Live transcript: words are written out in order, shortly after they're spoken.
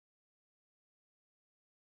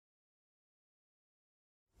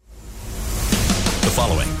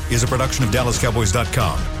following is a production of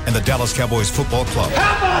DallasCowboys.com and the Dallas Cowboys Football Club.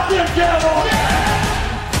 How about them Cowboys?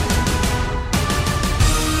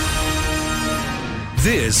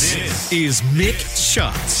 This is Mick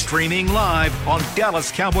Shots. Streaming live on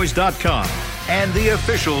DallasCowboys.com and the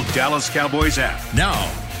official Dallas Cowboys app. Now,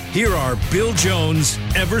 here are Bill Jones,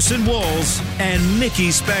 Everson Walls, and Mickey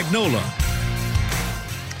Spagnola.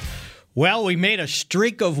 Well, we made a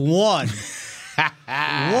streak of one.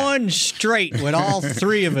 One straight with all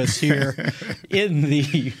three of us here in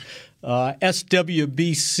the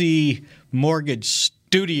SWBC Mortgage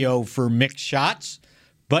Studio for Mick Shots.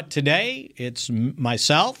 But today, it's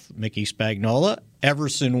myself, Mickey Spagnola,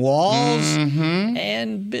 Everson Walls,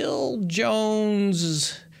 and Bill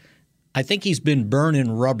Jones. I think he's been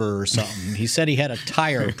burning rubber or something. He said he had a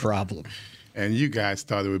tire problem. And you guys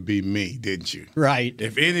thought it would be me, didn't you? Right.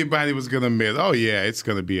 If anybody was going to admit, oh, yeah, it's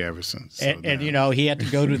going to be Everson. So and, you know, he had to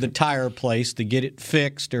go to the tire place to get it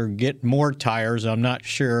fixed or get more tires, I'm not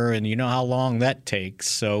sure. And you know how long that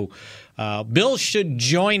takes. So Bill should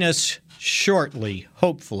join us shortly,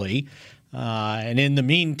 hopefully. And in the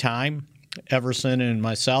meantime, Everson and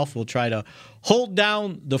myself will try to hold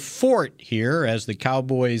down the fort here as the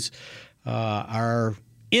Cowboys are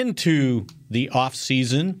into the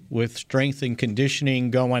offseason with strength and conditioning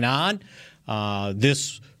going on.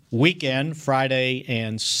 This weekend, Friday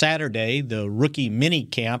and Saturday, the rookie mini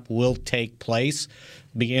camp will take place.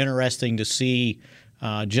 Be interesting to see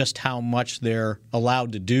just how much they're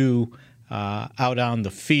allowed to do out on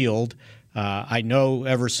the field. I know,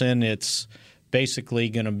 Everson, it's basically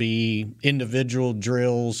going to be individual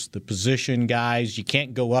drills, the position guys. You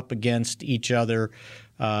can't go up against each other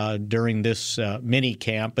during this mini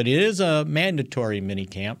camp, but it is a mandatory mini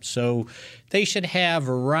camp. So they should have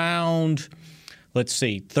around,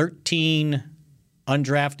 13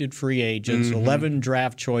 undrafted free agents, 11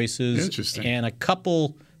 draft choices, and a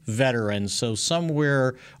couple veterans. So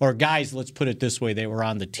somewhere, or guys, let's put it this way, they were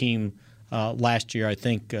on the team last year. I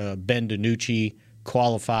think Ben DiNucci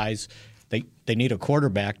qualifies. They need a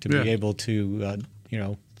quarterback to be able to,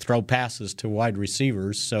 throw passes to wide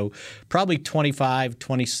receivers. So probably 25,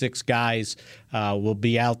 26 guys will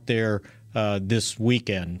be out there this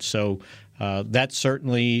weekend. So that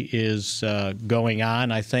certainly is going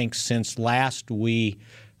on. I think since last we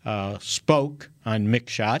spoke on Mick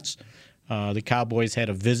Shots, the Cowboys had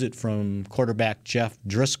a visit from quarterback Jeff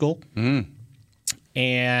Driscoll.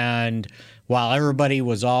 And while everybody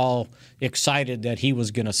was all excited that he was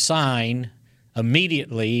going to sign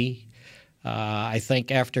immediately, I think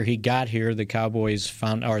after he got here, the Cowboys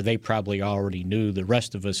found, or they probably already knew, the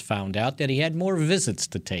rest of us found out that he had more visits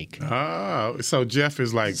to take. Oh, so Jeff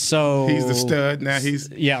is like, he's the stud now. He's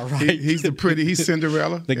he's he's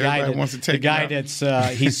Cinderella. The guy Everybody wants to take the guy that's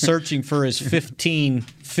he's searching for his fifth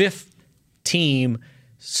team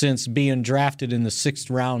since being drafted in the 6th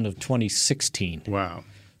round of 2016. Wow.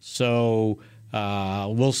 So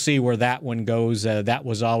we'll see where that one goes. That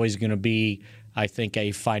was always going to be, I think,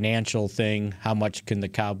 a financial thing. How much can the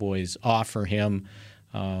Cowboys offer him?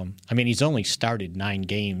 He's only started 9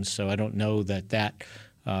 games, so I don't know that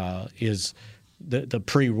is the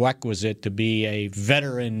prerequisite to be a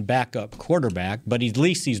veteran backup quarterback, but at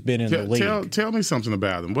least he's been in the league. Tell me something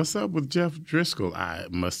about him. What's up with Jeff Driscoll? I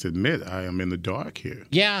must admit, I am in the dark here.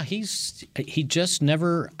 Yeah, he just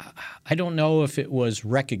never – I don't know if it was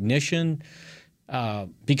recognition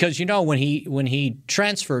because, when he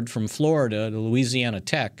transferred from Florida to Louisiana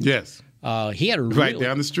Tech. Yes. He had right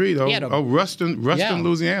down the street. Ruston,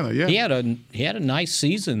 Louisiana. Yeah. He had a nice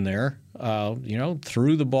season there.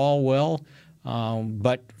 Threw the ball well.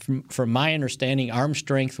 But from my understanding, arm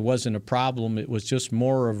strength wasn't a problem. It was just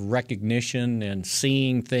more of recognition and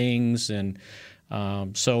seeing things. And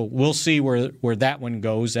so we'll see where that one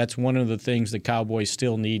goes. That's one of the things the Cowboys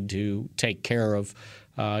still need to take care of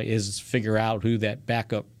is figure out who that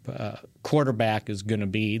backup quarterback is going to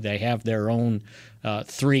be. They have their own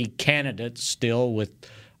 3 candidates still with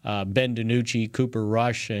Ben DiNucci, Cooper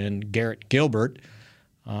Rush, and Garrett Gilbert.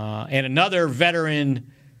 And another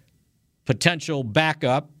veteran potential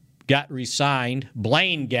backup got re-signed,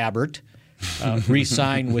 Blaine Gabbert,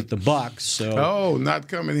 re-signed with the Bucs. So, not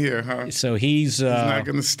coming here, huh? So he's not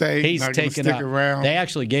going to stay. He's not going to stick around. They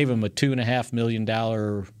actually gave him a $2.5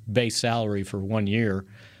 million base salary for 1 year.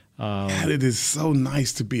 God, it is so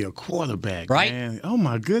nice to be a quarterback, right? Man. Oh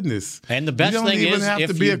my goodness! And the best thing is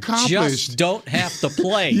if you just don't have to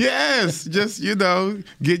play. Yes, just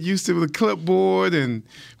get used to the clipboard, and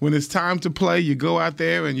when it's time to play, you go out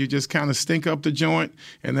there and you just kind of stink up the joint.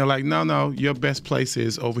 And they're like, no, your best place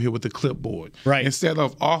is over here with the clipboard. Right. Instead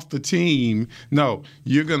of off the team, no,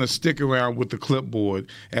 you're going to stick around with the clipboard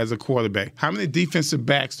as a quarterback. How many defensive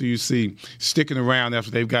backs do you see sticking around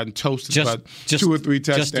after they've gotten toasted by 2 or 3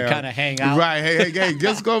 touchdowns? Just to kind of hang out. Right. Hey,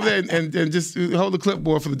 just go over there and just hold the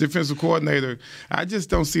clipboard for the defensive coordinator. I just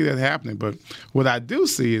don't see that happening. But what I do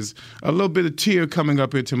see is a little bit of tear coming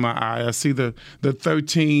up into my eye. I see the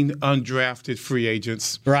 13 undrafted free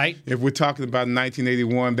agents. Right. If we're talking about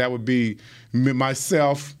 1981, that would be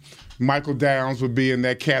myself. Michael Downs would be in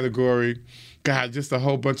that category. God, just a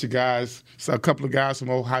whole bunch of guys. So a couple of guys from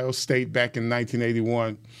Ohio State back in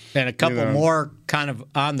 1981. And a couple more kind of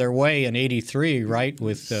on their way in 83, right,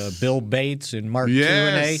 with Bill Bates and Mark Tuinei.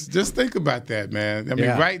 Yes, just think about that, man. I mean,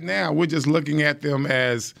 right now we're just looking at them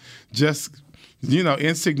as just,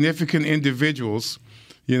 insignificant individuals.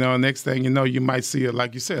 Next thing you know, you might see,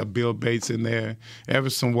 like you said, a Bill Bates in there,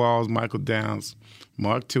 Everson Walls, Michael Downs,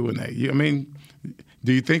 Mark Tuinei. I mean,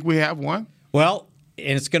 do you think we have one? Well,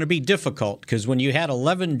 and it's going to be difficult because when you had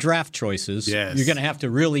 11 draft choices, you're going to have to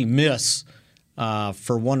really miss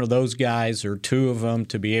for one of those guys or two of them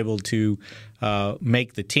to be able to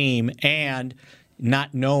make the team, and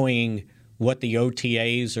not knowing what the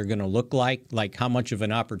OTAs are going to look like how much of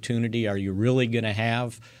an opportunity are you really going to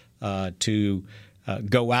have to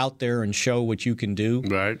go out there and show what you can do.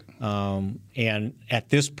 Right. And at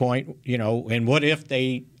this point, and what if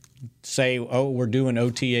they say, we're doing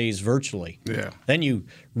OTAs virtually? Yeah. Then you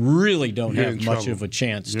really don't have much of a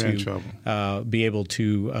chance to be able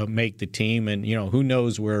to make the team. And, who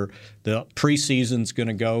knows where the preseason's going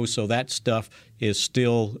to go. So that stuff is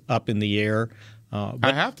still up in the air. But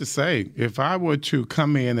I have to say, if I were to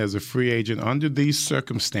come in as a free agent under these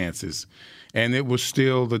circumstances, and it was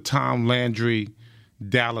still the Tom Landry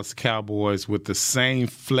Dallas Cowboys with the same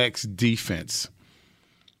flex defense,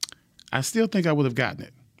 I still think I would have gotten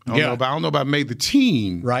it. I don't know about made the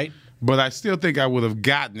team. Right. But I still think I would have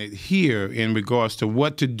gotten it here in regards to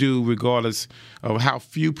what to do regardless of how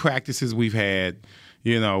few practices we've had,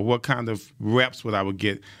 what kind of reps I would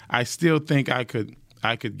get. I still think I could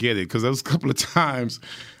get it because there was a couple of times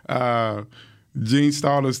Gene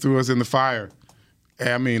Stallings threw us in the fire.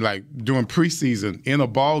 I mean, like during preseason in a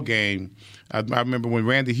ball game, I remember when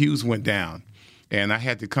Randy Hughes went down and I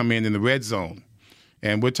had to come in the red zone.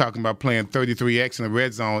 And we're talking about playing 33X in the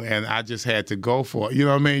red zone, and I just had to go for it. You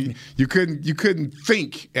know what I mean? You couldn't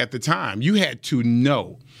think at the time. You had to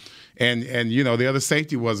know. And the other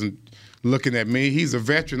safety wasn't looking at me. He's a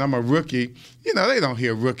veteran. I'm a rookie. They don't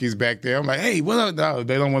hear rookies back there. I'm like, hey, no,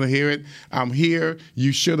 they don't want to hear it. I'm here.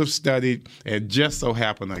 You should have studied. And just so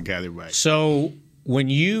happened I got it right. So when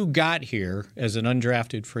you got here as an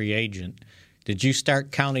undrafted free agent, did you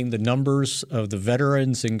start counting the numbers of the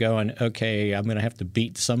veterans and going, okay, I'm going to have to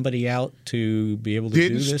beat somebody out to be able to do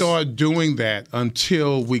this? Didn't start doing that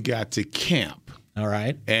until we got to camp. All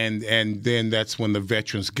right. And then that's when the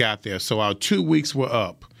veterans got there. So our 2 weeks were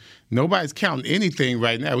up. Nobody's counting anything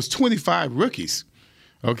right now. It was 25 rookies.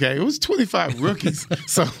 Okay, it was 25 rookies.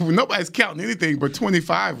 So nobody's counting anything but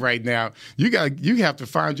 25 right now. You have to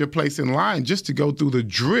find your place in line just to go through the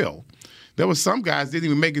drill. There were some guys didn't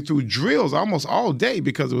even make it through drills almost all day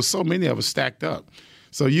because there was so many of us stacked up.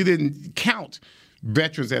 So you didn't count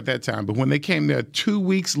veterans at that time. But when they came there 2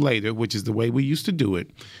 weeks later, which is the way we used to do it,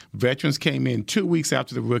 veterans came in 2 weeks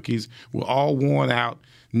after the rookies, were all worn out,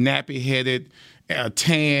 nappy-headed,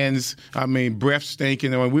 tans, breath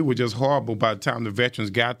stinking. And we were just horrible by the time the veterans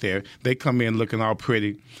got there. They come in looking all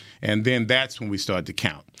pretty. And then that's when we started to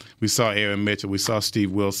count. We saw Aaron Mitchell. We saw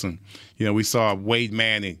Steve Wilson. We saw Wade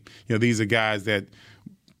Manning. These are guys that,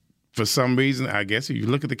 for some reason, I guess if you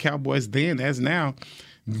look at the Cowboys then as now,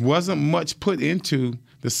 wasn't much put into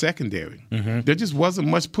the secondary. Mm-hmm. There just wasn't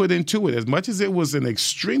much put into it. As much as it was an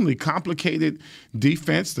extremely complicated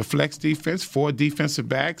defense, the flex defense, 4 defensive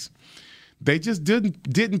backs, they just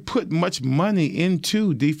didn't put much money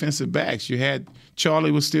into defensive backs. You had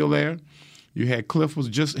Charlie was still there. You had Cliff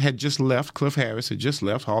had just left. Cliff Harris had just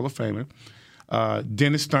left, Hall of Famer.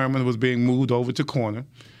 Dennis Thurman was being moved over to corner.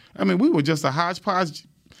 We were just a hodgepodge.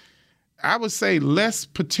 I would say less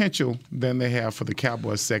potential than they have for the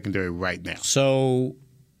Cowboys secondary right now. So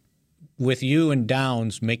with you and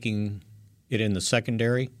Downs making it in the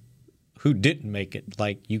secondary, who didn't make it?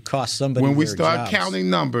 Like you cost somebody when we their start jobs. Counting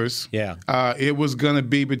numbers, it was going to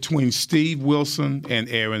be between Steve Wilson and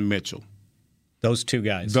Aaron Mitchell. Those two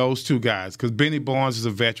guys. Because Benny Barnes is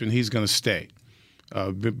a veteran. He's going to stay.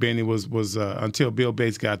 Benny was until Bill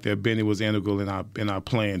Bates got there. Benny was integral in our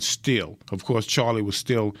plan still. Of course, Charlie was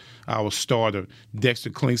still our starter. Dexter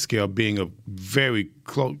Clinkscale being a very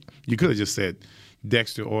close. You could have just said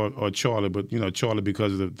Dexter or Charlie, but Charlie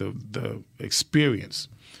because of the experience.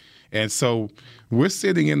 And so we're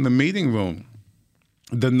sitting in the meeting room.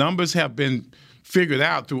 The numbers have been figured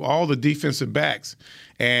out through all the defensive backs,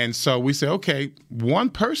 and so we say, okay, one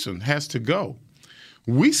person has to go.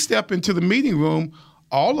 We step into the meeting room.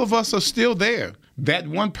 All of us are still there. That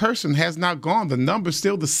one person has not gone. The number's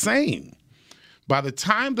still the same. By the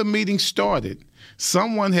time the meeting started,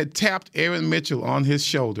 someone had tapped Aaron Mitchell on his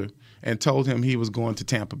shoulder and told him he was going to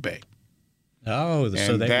Tampa Bay. Oh,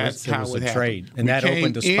 so that's there how was it a trade. happened. And that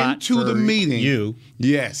opened a spot into for the meeting. You.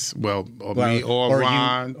 Yes. Well, me or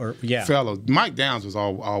Ron. Fellows. Mike Downs was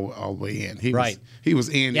all the way in. He was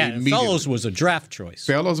in immediately. Fellows was a draft choice.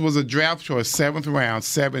 Fellows was a draft choice, 7th round,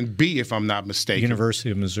 7B if I'm not mistaken.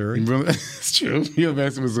 University of Missouri. It's true.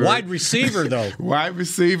 University of Missouri. Wide receiver, though. Wide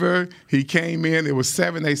receiver. He came in. It was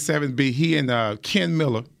 7A, 7B. He and Ken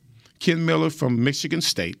Miller from Michigan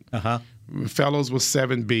State. Uh-huh. Fellows was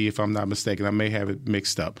 7B, if I'm not mistaken. I may have it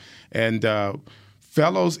mixed up. And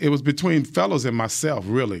Fellows, it was between Fellows and myself,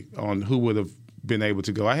 really, on who would have been able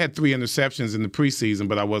to go. I had 3 interceptions in the preseason,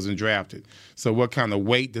 but I wasn't drafted. So what kind of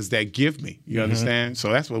weight does that give me? You understand?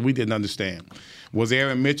 So that's what we didn't understand. Was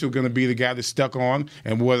Aaron Mitchell going to be the guy that stuck on?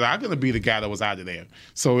 And was I going to be the guy that was out of there?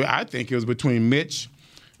 So I think it was between Mitch,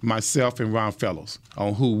 myself, and Ron Fellows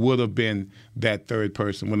on who would have been that third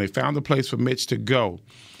person. When they found a place for Mitch to go,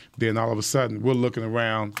 then all of a sudden we're looking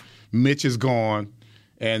around, Mitch is gone,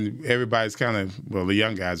 and everybody's kind of, the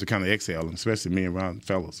young guys are kind of exhaling, especially me and Ron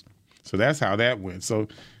Fellows. So that's how that went. So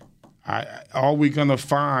are we going to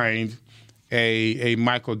find a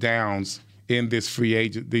Michael Downs in this free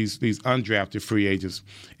agent, these undrafted free agents?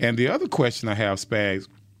 And the other question I have, Spags,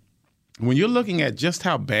 when you're looking at just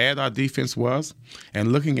how bad our defense was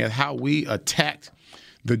and looking at how we attacked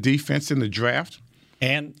the defense in the draft,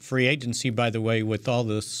 and free agency, by the way, with all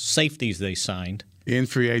the safeties they signed. In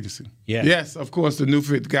free agency. Yeah. Yes, of course, the new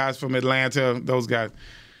guys from Atlanta, those guys.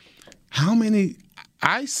 How many?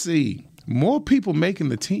 I see more people making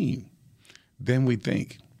the team than we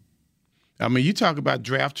think. I mean, you talk about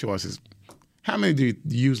draft choices. How many do you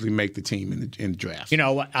usually make the team in the draft?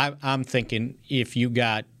 I'm thinking if you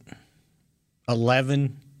got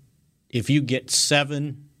 11, if you get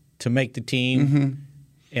 7 to make the team,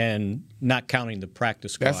 and not counting the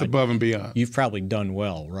practice squad. That's above and beyond. You've probably done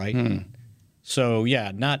well, right? So,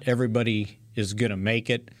 not everybody is going to make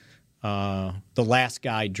it. The last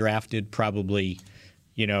guy drafted probably,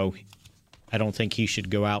 I don't think he should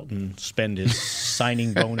go out and spend his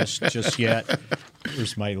signing bonus just yet.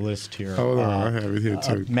 Here's my list here. Hold on, I have it here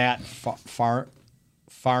too. Matt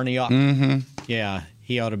Farniok. Yeah,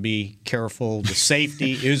 he ought to be careful. The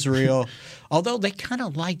safety, Israel. Although they kind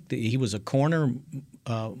of liked he was a corner,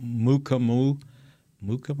 Mukwamu.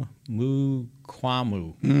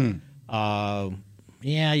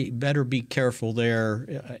 You better be careful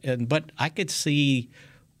there. But I could see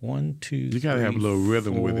 1, 2, you got to have a little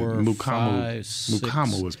rhythm with it.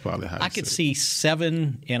 Mukamu was probably high. I could see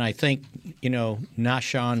 7, and I think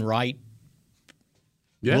Nahshon Wright.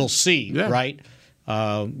 Yeah. We'll see, right?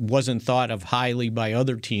 Wasn't thought of highly by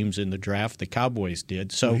other teams in the draft. The Cowboys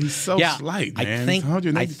did. So he's so slight, man.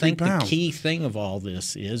 I think the key thing of all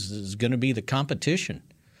this is going to be the competition,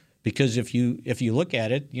 because if you look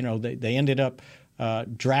at it, they ended up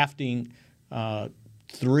drafting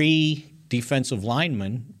 3 defensive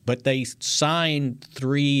linemen, but they signed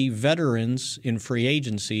 3 veterans in free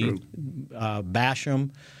agency: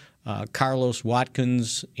 Basham, Carlos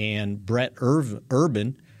Watkins, and Brett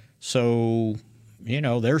Urban. So.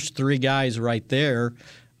 There's 3 guys right there.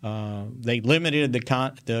 They limited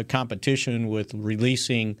the competition with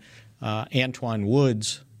releasing Antoine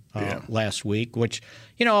Woods last week, which,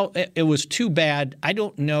 it was too bad. I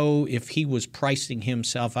don't know if he was pricing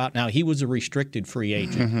himself out. Now, he was a restricted free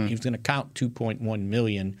agent. He was going to count $2.1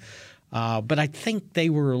 million. But I think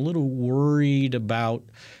they were a little worried about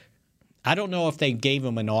 – I don't know if they gave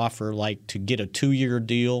him an offer like to get a 2-year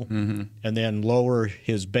deal and then lower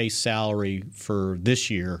his base salary for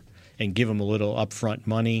this year and give him a little upfront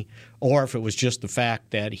money, or if it was just the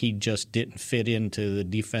fact that he just didn't fit into the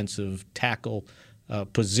defensive tackle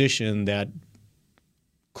position that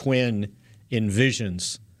Quinn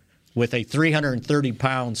envisions with a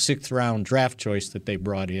 330-pound 6th-round draft choice that they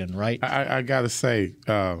brought in, right? I got to say,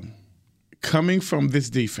 coming from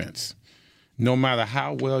this defense, no matter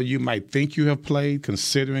how well you might think you have played,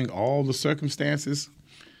 considering all the circumstances,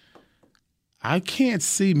 I can't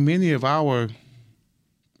see many of our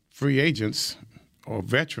free agents or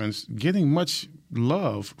veterans getting much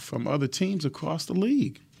love from other teams across the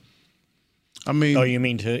league. I mean, you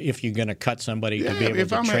mean if you're going to cut somebody to be able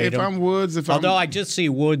to trade if them? I'm Woods, Although I just see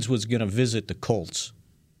Woods was going to visit the Colts.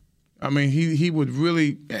 I mean, he would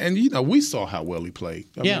really, and we saw how well he played.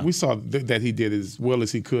 I mean, we saw that he did as well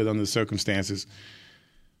as he could under the circumstances.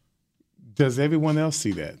 Does everyone else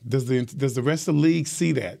see that? Does the rest of the league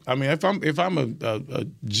see that? I mean, if I'm a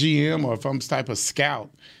GM or if I'm some type of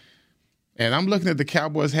scout, and I'm looking at the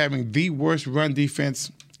Cowboys having the worst run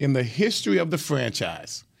defense in the history of the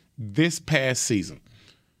franchise this past season,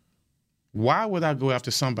 why would I go after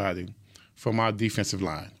somebody from our defensive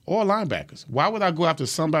line or linebackers? Why would I go after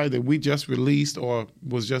somebody that we just released or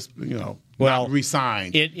was just not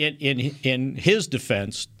re-signed? In his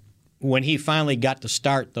defense, when he finally got to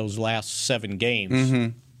start those last 7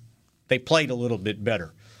 games, they played a little bit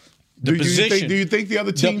better. Do you think the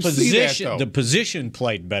other teams see that, though? The position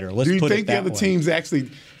played better. Let's do you put think it that the other way. teams actually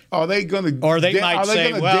are they going to? Or they might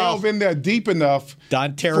say, well, delve in there deep enough?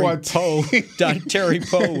 Don Terry Poe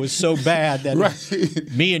was so bad that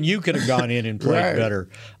me and you could have gone in and played better.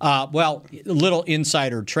 Well, a little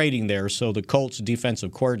insider trading there. So the Colts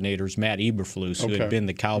defensive coordinator is Matt Eberflus, who had been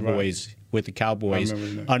with the Cowboys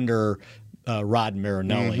under Rod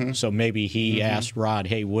Marinelli. So maybe he asked Rod,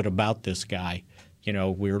 "Hey, what about this guy?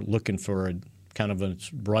 We're looking for a kind of a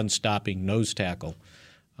run-stopping nose tackle."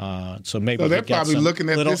 So they're probably looking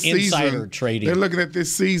at this season. Trading. They're looking at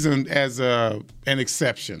this season as an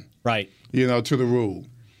exception, right? To the rule,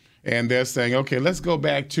 and they're saying, okay, let's go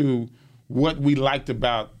back to what we liked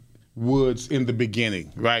about Woods in the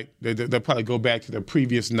beginning, right? They'll probably go back to the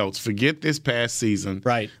previous notes. Forget this past season,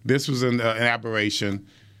 right? This was an aberration.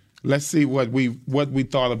 Let's see what we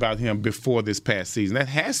thought about him before this past season. That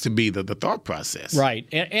has to be the thought process. Right.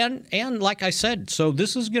 And like I said, so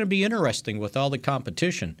this is going to be interesting with all the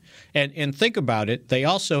competition. And think about it. They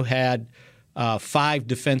also had 5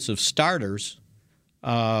 defensive starters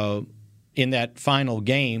in that final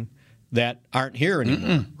game that aren't here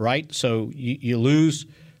anymore, right? So you lose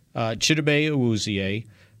Chidobe Awuzie,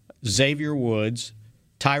 Xavier Woods,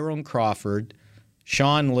 Tyrone Crawford,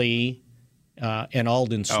 Sean Lee, and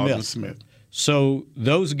Aldon Smith. So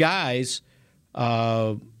those guys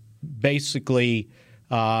basically,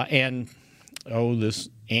 this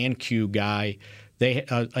Anq guy,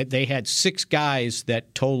 they had 6 guys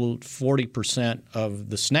that totaled 40%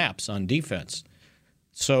 of the snaps on defense.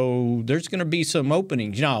 So there's going to be some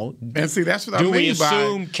openings, And see, that's what I mean by. Do we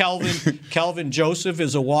assume Kelvin Joseph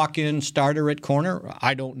is a walk-in starter at corner?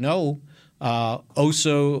 I don't know.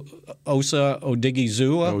 Osa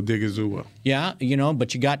Odigizua. Yeah,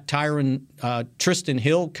 but you got Tristan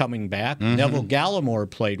Hill coming back. Neville Gallimore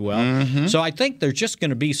played well. So I think there's just going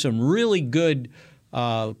to be some really good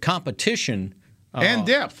competition. And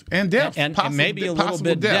depth. And maybe a little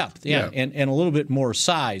bit depth. Yeah. And a little bit more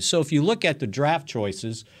size. So if you look at the draft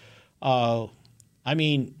choices, the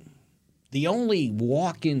only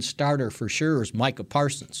walk-in starter for sure is Micah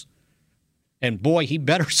Parsons. And boy, he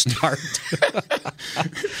better start.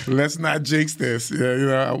 Let's not jinx this.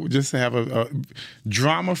 Just have a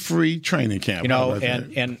drama-free training camp.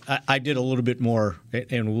 And I did a little bit more,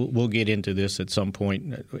 and we'll get into this at some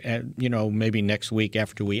point. Maybe next week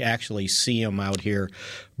after we actually see him out here.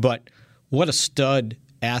 But what a stud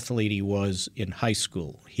athlete he was in high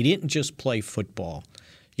school. He didn't just play football.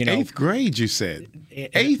 8th grade, you said.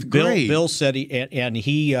 8th grade. Bill said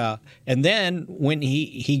and then when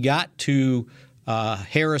he got to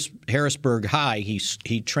Harrisburg High,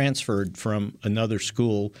 he transferred from another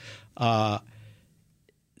school.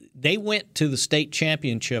 They went to the state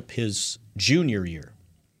championship his junior year.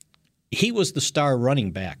 He was the star running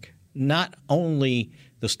back, not only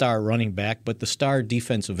the star running back, but the star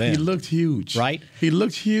defensive end. He looked huge, right? He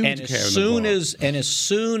looked huge. And as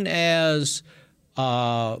soon as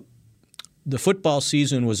the football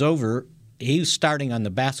season was over, he was starting on the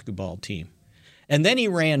basketball team. And then he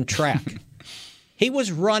ran track. He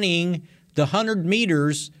was running the 100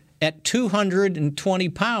 meters at 220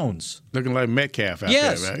 pounds. Looking like Metcalf out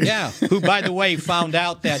there, right? Yeah. Who, by the way, found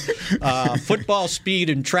out that football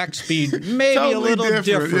speed and track speed may be a little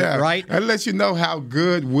different, right? That lets you know how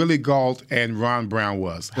good Willie Gault and Ron Brown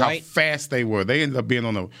was, how fast they were. They ended up being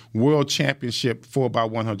on a world championship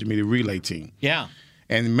 4x100 meter relay team. Yeah.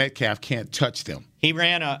 And Metcalf can't touch them. He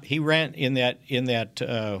ran in that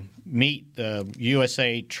meet, the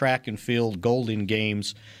USA Track and Field Golden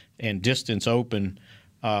Games and Distance Open.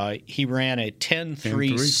 He ran a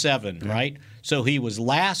 10.37, right? So he was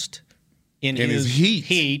last in his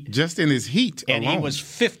heat. Just in his heat and alone. he was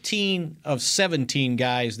 15 of 17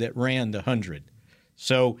 guys that ran the 100.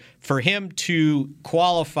 So for him to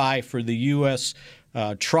qualify for the U.S.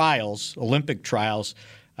 Trials, Olympic trials,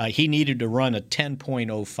 he needed to run a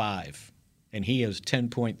 10.05, and he is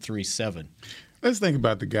 10.37. Let's think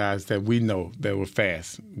about the guys that we know that were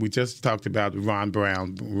fast. We just talked about Ron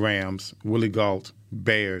Brown, Rams, Willie Gault,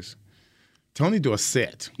 Bears, Tony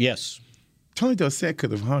Dorsett. Yes. Tony Dorsett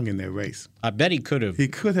could have hung in that race. I bet he could have. He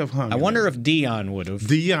could have hung. I wonder if Dion would have.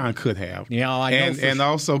 Dion could have. You know, I know and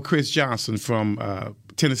also Chris Johnson from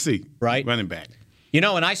Tennessee, right, running back. You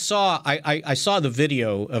know, and I saw the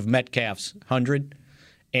video of Metcalf's 100,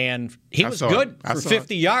 and he was good for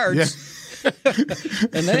 50 yards. Yeah.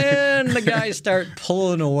 And then the guys start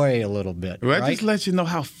pulling away a little bit. Well, right? Just let you know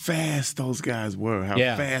how fast those guys were, how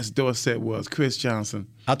fast Dorsett was, Chris Johnson.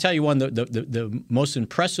 I'll tell you one, the most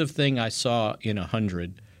impressive thing I saw in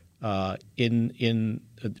 100 in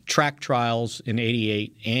track trials in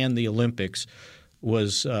 '88 and the Olympics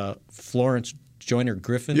was Florence Joyner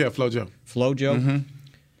Griffin. Yeah, FloJo. FloJo. Mm-hmm.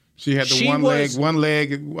 She had the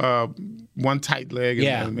one tight leg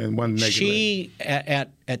and one negative leg.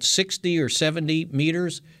 At 60 or 70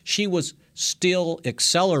 meters, she was still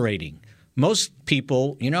accelerating. Most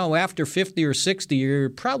people, you know, after 50 or 60, you're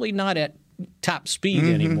probably not at top speed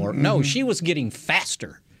anymore. No, she was getting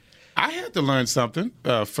faster. I had to learn something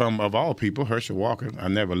from, of all people, Herschel Walker. I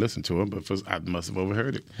never listened to him, but I must have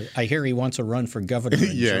overheard it. I hear he wants a run for governor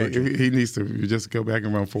in Georgia. He needs to just go back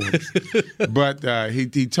and run for it. But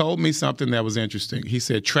he told me something that was interesting. He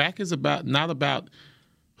said track is not about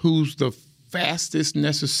who's the fastest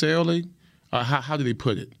necessarily. How did he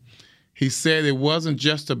put it? He said it wasn't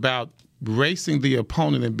just about racing the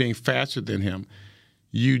opponent and being faster than him.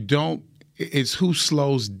 It's who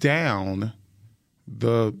slows down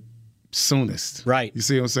the soonest. Right. You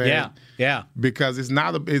see what I'm saying? Yeah. Because it's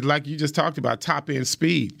like you just talked about, top end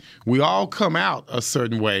speed. We all come out a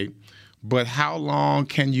certain way, but how long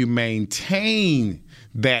can you maintain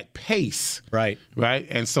that pace? Right. Right.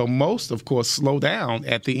 And so most, of course, slow down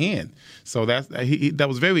at the end. So that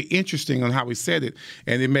was very interesting on how he said it,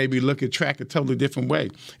 and it made me look at track a totally different way.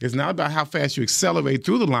 It's not about how fast you accelerate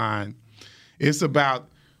through the line. It's about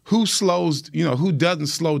who doesn't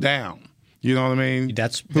slow down. You know what I mean?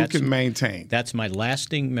 Who can maintain? That's my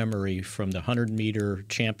lasting memory from the 100-meter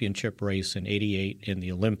championship race in '88 in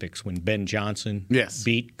the Olympics when Ben Johnson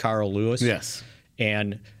beat Carl Lewis. Yes.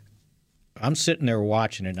 And I'm sitting there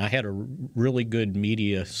watching it, and I had a really good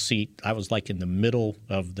media seat. I was like in the middle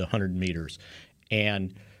of the 100 meters.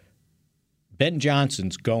 And Ben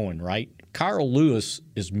Johnson's going, right? Carl Lewis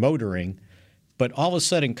is motoring, but all of a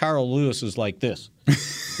sudden Carl Lewis is like this.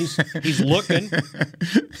 He's looking.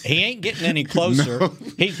 He ain't getting any closer. No.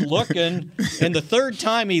 He's looking. And the third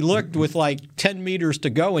time he looked with like 10 meters to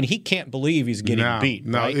go, and he can't believe he's getting beat.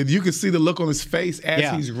 No, right? You can see the look on his face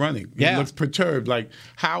as he's running. He looks perturbed. Like,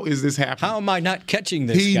 how is this happening? How am I not catching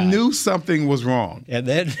this guy? He knew something was wrong. And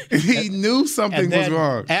then he knew something was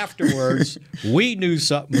wrong. Afterwards, we knew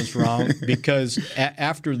something was wrong because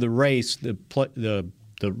after the race, the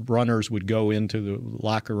runners would go into the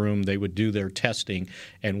locker room, they would do their testing,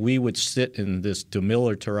 and we would sit in this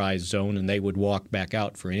demilitarized zone, and they would walk back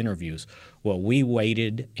out for interviews. Well, we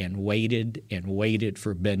waited and waited and waited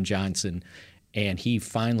for Ben Johnson, and he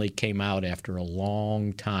finally came out after a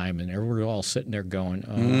long time, and we were all sitting there going,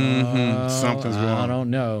 something's wrong. I don't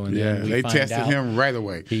know. And then they tested him right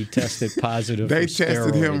away. He tested positive They for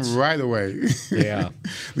tested steroids. him right away. Yeah.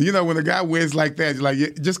 You know, when a guy wins like that, you're like,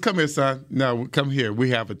 just come here, son. No, come here.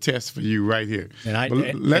 We have a test for you right here.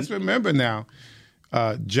 Let's remember now,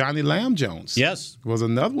 Johnny Lamb Jones was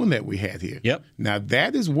another one that we had here. Yep. Now,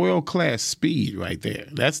 that is world-class speed right there.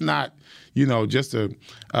 That's not, just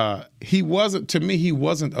he wasn't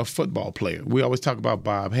a football player. We always talk about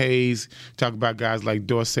Bob Hayes, talk about guys like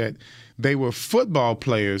Dorsett. They were football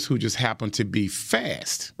players who just happened to be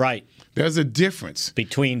fast. Right. There's a difference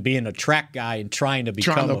between being a track guy and trying to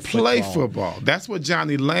play football. That's what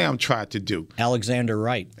Johnny Lamb tried to do. Alexander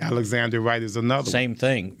Wright. Alexander Wright is another Same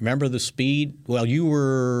thing. Remember the speed? Well, you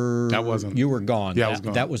were gone. Yeah, I was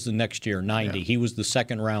gone. That was the next year, 90. Yeah. He was the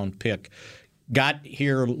second-round pick. Got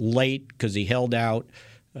here late because he held out.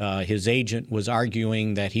 His agent was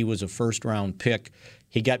arguing that he was a first-round pick.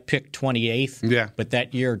 He got picked 28th. Yeah. But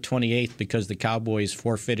that year, 28th, because the Cowboys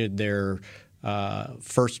forfeited their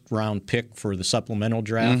first-round pick for the supplemental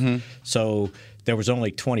draft. Mm-hmm. So there was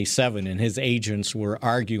only 27, and his agents were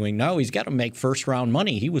arguing, no, he's got to make first-round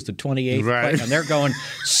money. He was the 28th pick. And they're going,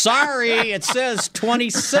 sorry, it says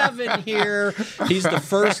 27 here. He's the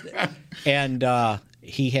first. And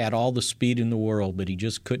he had all the speed in the world, but he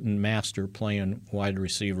just couldn't master playing wide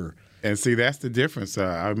receiver. And see, that's the difference.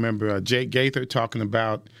 I remember Jake Gaither talking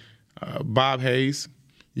about Bob Hayes.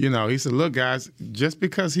 You know, he said, look, guys, just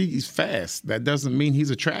because he's fast, that doesn't mean he's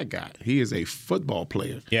a track guy. He is a football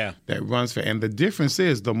player that runs fast. And the difference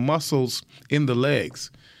is the muscles in the legs.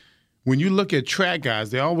 When you look at track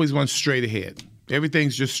guys, they always run straight ahead.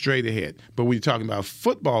 Everything's just straight ahead. But when you're talking about a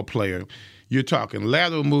football player, you're talking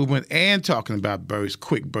lateral movement and talking about bursts,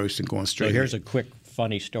 quick bursts and going straight ahead. Here's a quick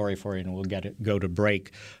funny story for you, and we'll go to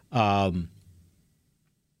break.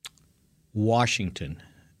 Washington,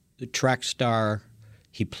 the track star,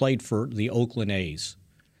 he played for the Oakland A's.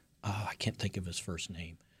 I can't think of his first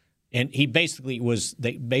name. And they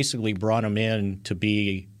basically brought him in to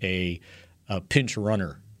be a pinch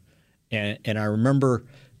runner. And I remember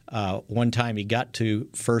one time he got to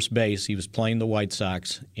first base. He was playing the White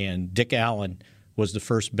Sox, and Dick Allen was the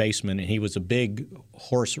first baseman, and he was a big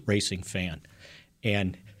horse racing fan.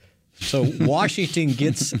 And so Washington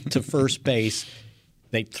gets to first base.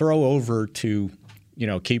 They throw over to,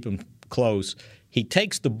 keep him close. He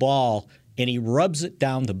takes the ball and he rubs it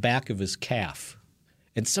down the back of his calf.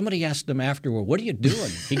 And somebody asked him afterward, "What are you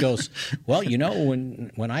doing?" He goes, "Well,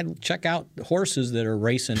 when I check out horses that are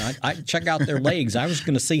racing, I check out their legs. I was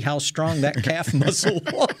going to see how strong that calf muscle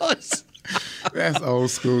was." That's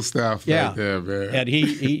old school stuff right there, man. And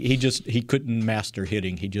he couldn't master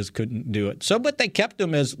hitting. He just couldn't do it. So, but they kept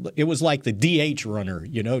him as it was like the DH runner,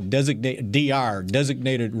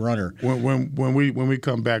 designated runner. When we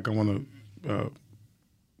come back, I want to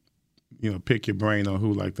pick your brain on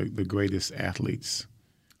who like the greatest athletes.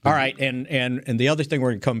 All right, and the other thing we're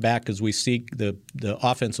going to come back is we see the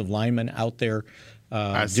offensive linemen out there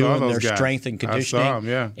doing their guys. Strength and conditioning. I saw them,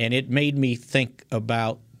 yeah. And it made me think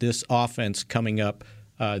about this offense coming up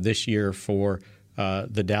this year for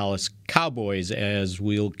the Dallas Cowboys, as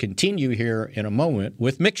we'll continue here in a moment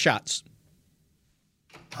with Mick Shots.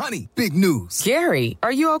 Honey, big news. Gary,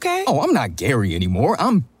 are you okay? Oh, I'm not Gary anymore.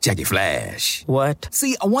 I'm Jackie Flash. What?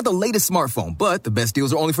 See, I want the latest smartphone, but the best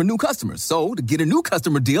deals are only for new customers. So to get a new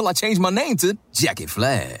customer deal, I changed my name to Jackie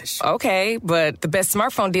Flash. Okay, but the best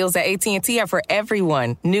smartphone deals at AT&T are for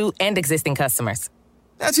everyone, new and existing customers.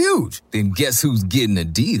 That's huge. Then guess who's getting a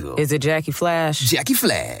deal? Is it Jackie Flash? Jackie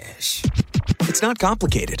Flash. It's not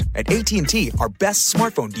complicated. At AT&T, our best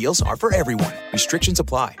smartphone deals are for everyone. Restrictions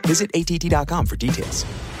apply. Visit att.com for details.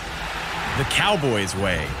 The Cowboys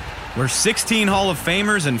way, where 16 Hall of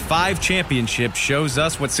Famers and 5 championships shows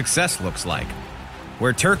us what success looks like.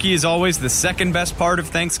 Where turkey is always the second best part of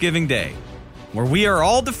Thanksgiving Day. Where we are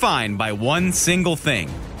all defined by one single thing,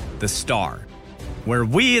 the star. Where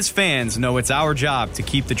we as fans know it's our job to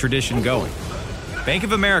keep the tradition going. Bank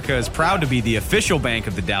of America is proud to be the official bank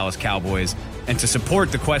of the Dallas Cowboys and to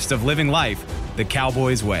support the quest of living life the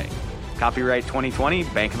Cowboys way. Copyright 2020,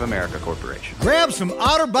 Bank of America Corporation. Grab some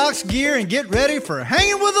OtterBox gear and get ready for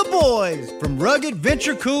hanging with the boys. From rugged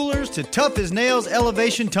venture coolers to tough as nails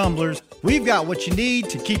elevation tumblers, we've got what you need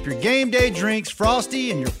to keep your game day drinks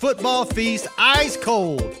frosty and your football feast ice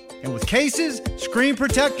cold. And with cases, screen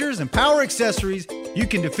protectors, and power accessories, you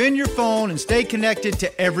can defend your phone and stay connected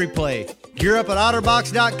to every play. Gear up at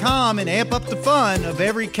OtterBox.com and amp up the fun of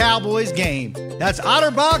every Cowboys game. That's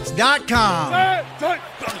OtterBox.com.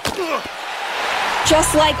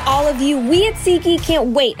 Just like all of you, we at SeatGeek can't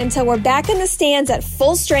wait until we're back in the stands at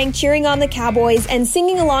full strength cheering on the Cowboys and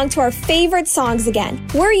singing along to our favorite songs again.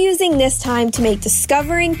 We're using this time to make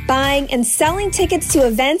discovering, buying, and selling tickets to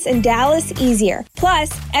events in Dallas easier.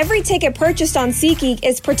 Plus, every ticket purchased on SeatGeek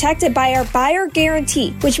is protected by our buyer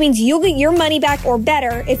guarantee, which means you'll get your money back or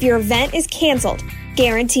better if your event is canceled.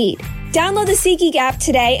 Guaranteed. Download the SeatGeek app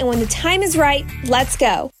today, and when the time is right, let's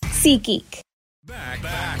go. SeatGeek. Back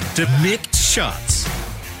to Mick Shots.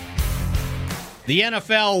 The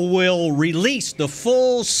NFL will release the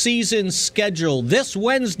full season schedule this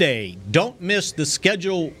Wednesday. Don't miss the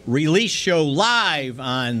schedule release show live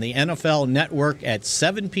on the NFL Network at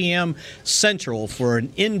 7 p.m. Central for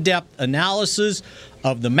an in-depth analysis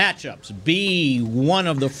of the matchups. Be one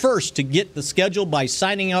of the first to get the schedule by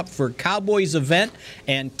signing up for Cowboys event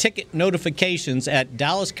and ticket notifications at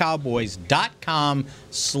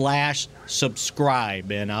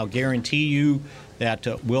dallascowboys.com/subscribe. And I'll guarantee you that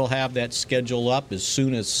we'll have that schedule up as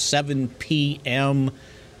soon as 7 p.m.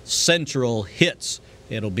 Central hits.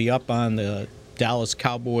 It'll be up on the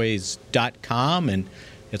dallascowboys.com, and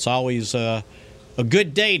it's always a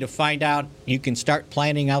good day to find out. You can start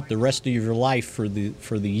planning out the rest of your life for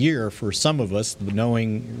the year for some of us,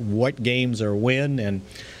 knowing what games are when, and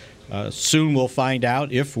soon we'll find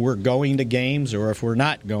out if we're going to games or if we're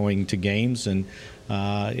not going to games. And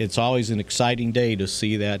It's always an exciting day to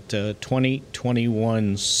see that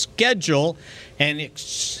 2021 schedule. And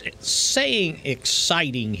saying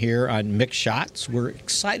exciting here on Mix Shots, we're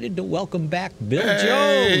excited to welcome back Bill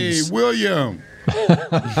Jones. Hey, William.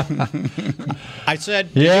 I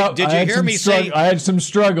said, did you hear me say? I had some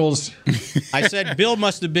struggles. I said Bill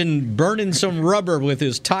must have been burning some rubber with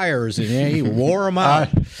his tires, and he wore them out.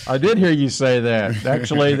 I did hear you say that.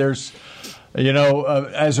 Actually, there's,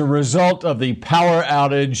 as a result of the power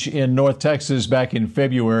outage in North Texas back in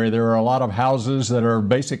February, there are a lot of houses that are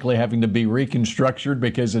basically having to be reconstructed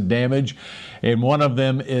because of damage. And one of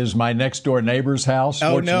them is my next door neighbor's house.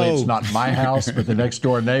 Fortunately, it's not my house, but the next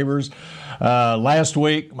door neighbor's. Last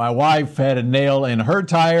week, my wife had a nail in her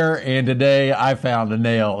tire, and today I found a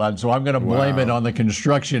nail. And so I'm going to blame it on the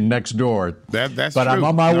construction next door. That's but true. I'm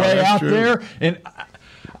on my way out there, and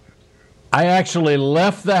I actually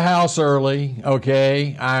left the house early,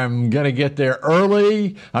 okay? I'm going to get there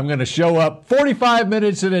early. I'm going to show up 45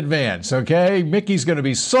 minutes in advance, okay? Mickey's going to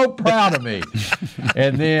be so proud of me.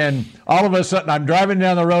 And then all of a sudden, I'm driving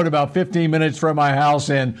down the road about 15 minutes from my house,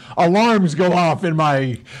 and alarms go off in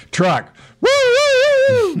my truck. Woo,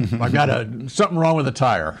 woo, woo. I got something wrong with the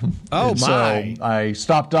tire. Oh, and my. So I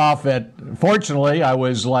stopped off fortunately, I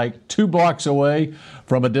was like 2 blocks away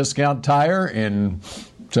from a Discount Tire, and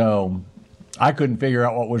so I couldn't figure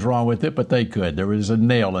out what was wrong with it, but they could. There was a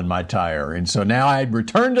nail in my tire. And so now I had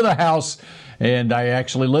returned to the house, and I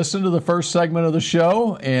actually listened to the first segment of the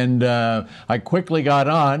show, and I quickly got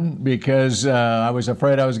on because I was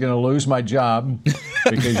afraid I was going to lose my job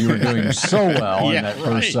because you were doing so well in that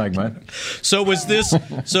first segment. So was this,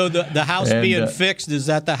 the house being fixed, is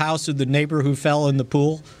that the house of the neighbor who fell in the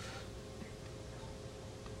pool?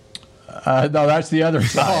 No, that's the other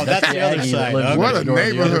side. Oh, that's the other side. Okay. What a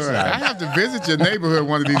neighborhood. I have to visit your neighborhood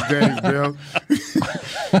one of these days, Bill.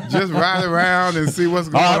 Just ride around and see what's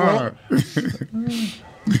going on.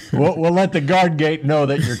 We'll let the guard gate know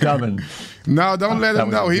that you're coming. No, don't let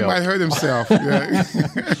him know. He might hurt himself. Yeah.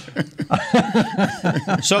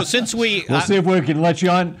 So since we'll see if we can let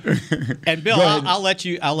you on. And Bill, I'll let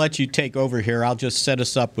you take over here. I'll just set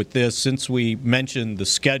us up with this. Since we mentioned the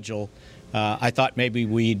schedule, I thought maybe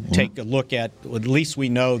we'd take a look at least we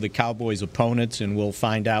know the Cowboys' opponents, and we'll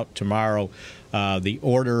find out tomorrow the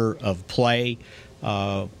order of play.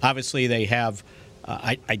 Obviously, they have.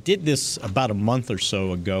 I did this about a month or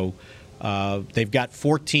so ago. They've got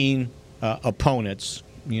 14 opponents,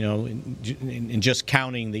 in just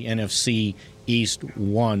counting the NFC East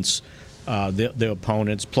once, the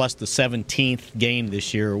opponents, plus the 17th game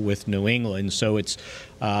this year with New England. So it's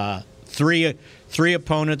three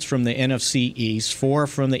opponents from the NFC East, 4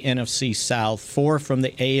 from the NFC South, 4 from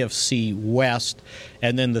the AFC West,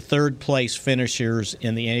 and then the third-place finishers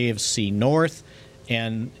in the AFC North,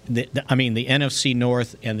 and the NFC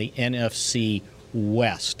North and the NFC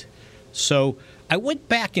West. So I went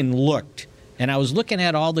back and looked, and I was looking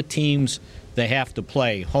at all the teams they have to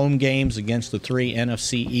play. Home games against the 3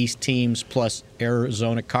 NFC East teams, plus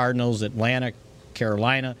Arizona Cardinals, Atlanta,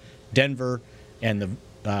 Carolina, Denver, and the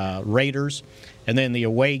Raiders. And then the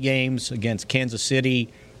away games against Kansas City,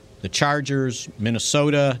 the Chargers,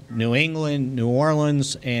 Minnesota, New England, New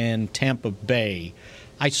Orleans, and Tampa Bay.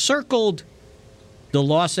 I circled the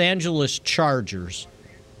Los Angeles Chargers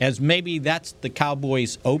as maybe that's the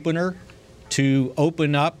Cowboys' opener to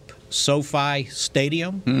open up SoFi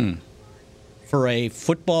Stadium for a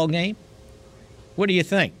football game. What do you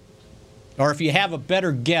think? Or if you have a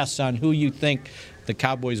better guess on who you think the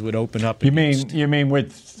Cowboys would open up against. You mean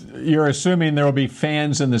you're assuming there will be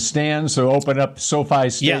fans in the stands, so open up SoFi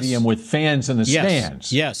Stadium with fans in the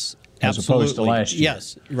stands. Yes, as absolutely. Opposed to last year.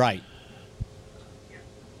 Yes, right.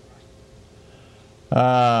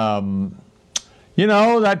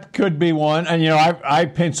 That could be one. And, I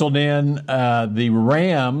penciled in the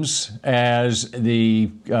Rams as the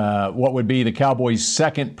what would be the Cowboys'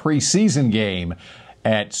 second preseason game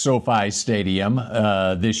at SoFi Stadium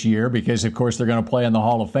this year because, of course, they're going to play in the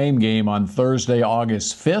Hall of Fame game on Thursday,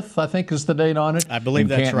 August 5th, I think is the date on it. I believe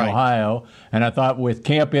that's Canton, right. Ohio. And I thought with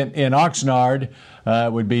camp in Oxnard,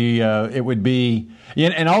 it would be,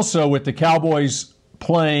 and also with the Cowboys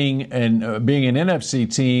playing and being an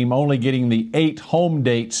NFC team, only getting the 8 home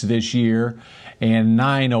dates this year and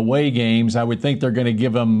 9 away games, I would think they're going to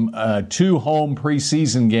give them 2 home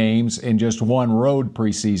preseason games and just 1 road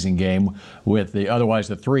preseason game with the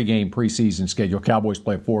 3-game preseason schedule. Cowboys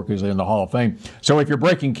play 4 because they're in the Hall of Fame. So if you're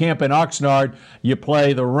breaking camp in Oxnard, you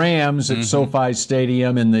play the Rams at SoFi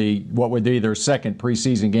Stadium in what would be their second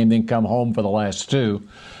preseason game, then come home for the last 2.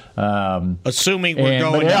 Assuming we're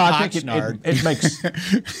going to Oxnard. It makes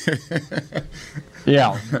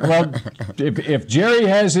Yeah. Well, if Jerry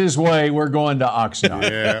has his way, we're going to Oxnard.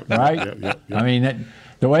 Yeah. Right? Yep. I mean,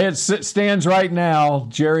 the way it stands right now,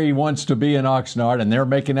 Jerry wants to be in Oxnard, and they're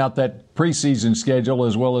making out that preseason schedule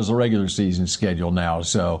as well as the regular season schedule now.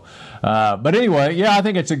 So, but anyway, yeah, I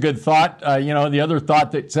think it's a good thought. The other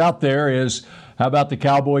thought that's out there is, how about the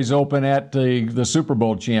Cowboys open at the Super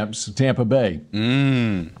Bowl champs, Tampa Bay?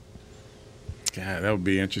 God, that would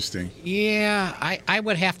be interesting. Yeah, I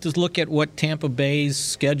would have to look at what Tampa Bay's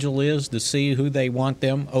schedule is to see who they want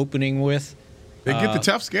them opening with. They get the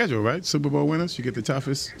tough schedule, right? Super Bowl winners, you get the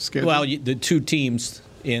toughest schedule. Well, the two teams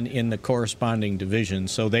in the corresponding division.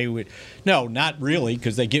 So they would – no, not really,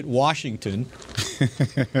 because they get Washington.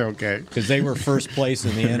 Okay. Because they were first place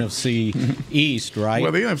in the NFC East, right?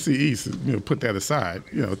 Well, the NFC East, put that aside,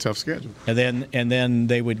 tough schedule. And then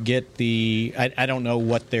they would get the – I don't know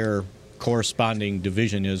what their corresponding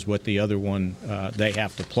division is, what the other one they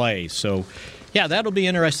have to play. So, yeah, that'll be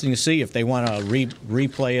interesting to see if they want a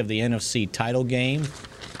replay of the NFC title game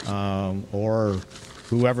or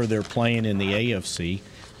whoever they're playing in the AFC.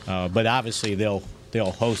 But obviously they'll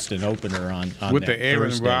host an opener on with that the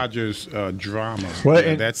Aaron Thursday. Rodgers drama.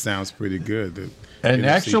 Well, that sounds pretty good. The and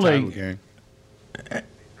NFC title game.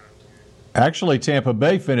 Actually, Tampa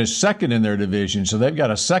Bay finished second in their division, so they've got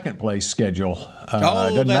a second-place schedule. It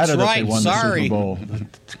doesn't matter that they won the Super Bowl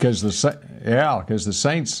because the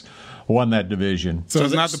Saints won that division. So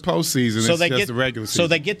it's not the postseason; it's just the regular season. So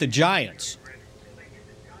they get the Giants.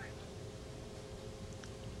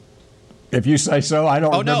 If you say so, I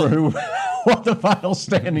don't remember what the final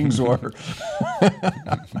standings were.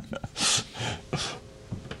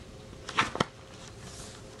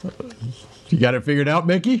 You got it figured out,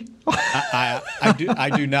 Mickey?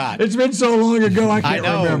 I do not. It's been so long ago, I can't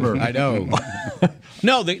remember. I know.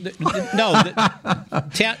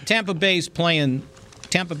 Tampa Bay's playing.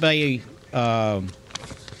 Tampa Bay. The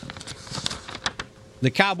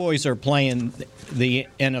Cowboys are playing the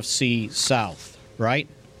NFC South, right?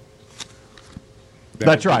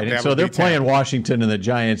 That's right. And so they're playing Washington and the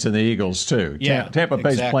Giants and the Eagles, too. Yeah, Tampa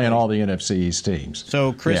Bay's playing all the NFC East teams.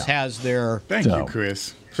 So Chris has their... Thank you,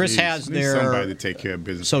 Chris. Chris has their... somebody to take care of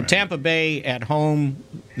business. So Tampa Bay at home,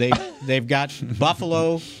 they've got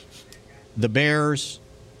Buffalo, the Bears,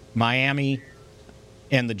 Miami,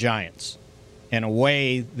 and the Giants. And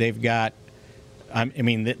away, they've got...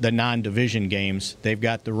 the non-division games. They've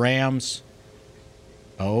got the Rams.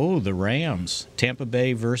 Oh, the Rams. Tampa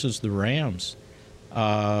Bay versus the Rams.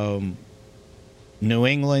 New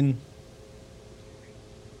England,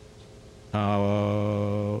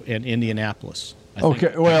 and Indianapolis.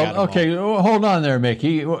 Hold on there,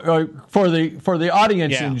 Mickey. For the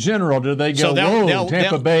audience in general, do they go, "Whoa,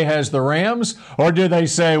 Tampa Bay has the Rams," or do they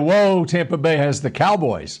say, "Whoa, Tampa Bay has the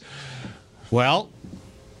Cowboys"? Well,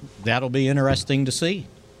 that'll be interesting to see.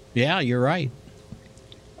 Yeah, you're right.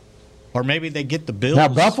 Or maybe they get the Bills. Now,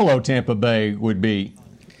 Buffalo, Tampa Bay would be.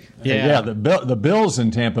 Yeah, the Bills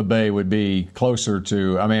in Tampa Bay would be closer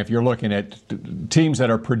to, if you're looking at teams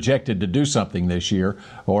that are projected to do something this year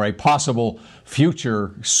or a possible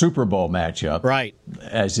future Super Bowl matchup. Right.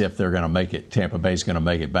 As if they're going to make it, Tampa Bay's going to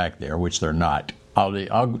make it back there, which they're not.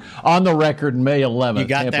 On the record, May 11th,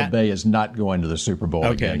 Tampa Bay is not going to the Super Bowl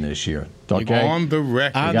again this year. Okay? On the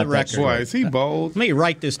record. On the record. Boy, is he bold? Let me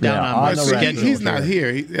write this down on my schedule. He's not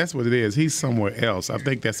here. That's what it is. He's somewhere else. I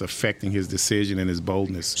think that's affecting his decision and his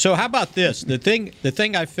boldness. So how about this? The thing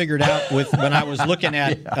I figured out when I was looking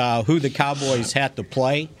at who the Cowboys had to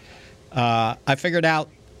play, I figured out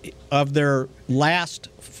of their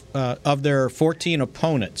 14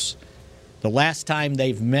 opponents, the last time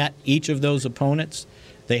they've met each of those opponents,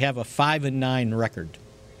 they have a 5-9 record.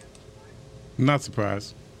 Not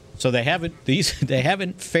surprised. So they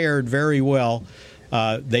haven't fared very well.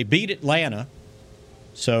 They beat Atlanta,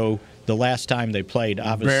 so the last time they played,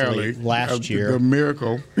 obviously last year, the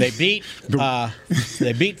miracle. They beat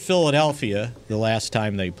Philadelphia the last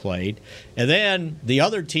time they played, and then the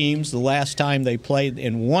other teams the last time they played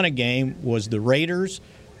and won a game was the Raiders.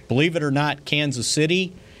 Believe it or not, Kansas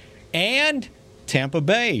City. And Tampa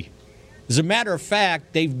Bay. As a matter of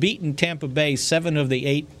fact, they've beaten Tampa Bay 7 of the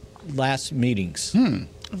 8 last meetings.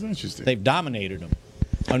 That's interesting. They've dominated them.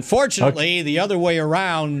 Unfortunately, the other way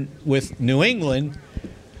around with New England,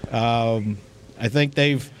 I think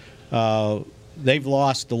they've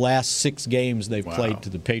lost the last 6 games they've played to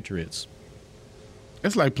the Patriots.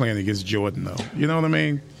 It's like playing against Jordan, though. You know what I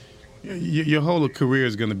mean? Your whole career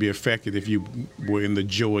is going to be affected if you were in the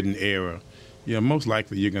Jordan era. Most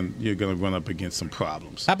likely you're gonna run up against some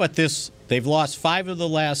problems. How about this? They've lost 5 of the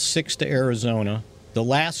last 6 to Arizona, the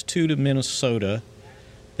last 2 to Minnesota,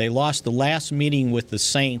 They lost the last meeting with the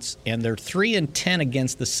Saints, and they're 3-10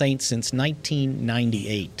 against the Saints since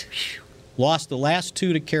 1998. Lost the last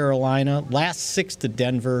 2 to Carolina, last 6 to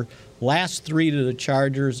Denver, last 3 to the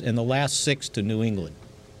Chargers, and the last 6 to New England.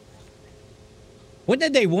 When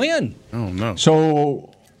did they win? I don't know. So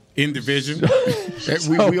in division,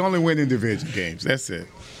 we only win in division games. That's it.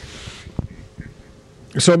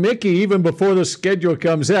 So, Mickey, even before the schedule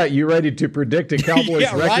comes out, you ready to predict a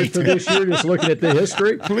Cowboys record right. for this year, just looking at the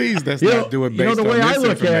history? Please, let's not do it based the way on I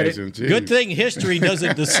look at it. Jeez. Good thing history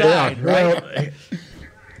doesn't decide, right? Well,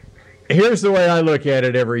 here's the way I look at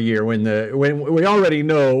it every year. When we already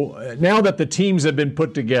know, now that the teams have been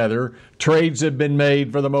put together, trades have been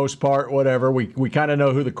made for the most part, whatever, we kind of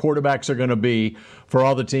know who the quarterbacks are going to be for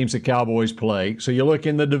all the teams the Cowboys play. So you look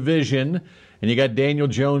in the division, and you got Daniel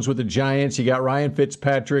Jones with the Giants. You got Ryan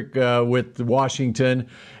Fitzpatrick with Washington.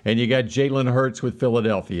 And you got Jalen Hurts with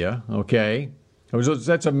Philadelphia. Okay.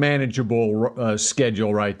 That's a manageable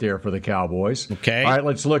schedule right there for the Cowboys. Okay. All right,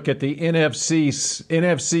 let's look at the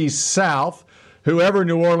NFC South. Whoever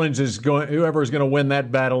is going to win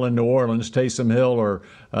that battle in New Orleans, Taysom Hill or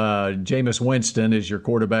Jameis Winston is your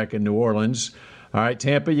quarterback in New Orleans. All right,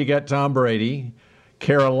 Tampa, you got Tom Brady.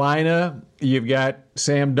 Carolina, you've got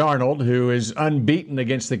Sam Darnold, who is unbeaten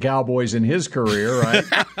against the Cowboys in his career, right?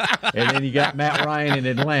 And then you got Matt Ryan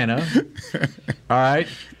in Atlanta. All right.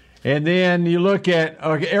 And then you look at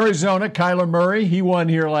Arizona, Kyler Murray. He won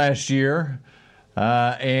here last year.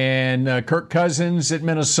 And Kirk Cousins at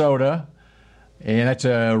Minnesota. And that's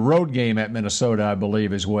a road game at Minnesota, I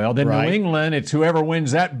believe, as well. Then right. New England, it's whoever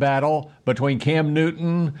wins that battle between Cam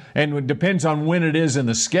Newton, and it depends on when it is in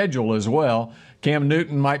the schedule as well. Cam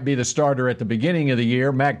Newton might be the starter at the beginning of the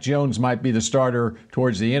year. Mac Jones might be the starter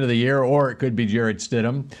towards the end of the year, or it could be Jarrett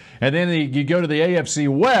Stidham. And then you go to the AFC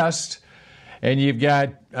West, and you've got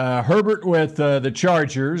Herbert with the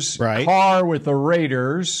Chargers, right. Carr with the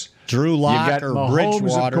Raiders, Drew Lock you've got or Mahomes,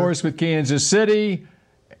 Bridgewater, of course, with Kansas City,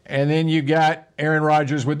 and then you got Aaron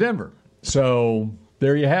Rodgers with Denver. So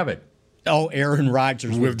there you have it. Oh, Aaron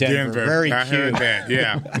Rodgers with Denver. Very I cute. heard that.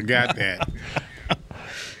 Yeah, I got that.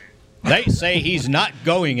 They say he's not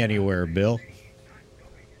going anywhere, Bill.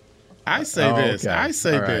 I say this. Okay. I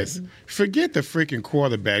say All this. right. Forget the freaking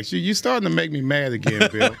quarterbacks. You're starting to make me mad again,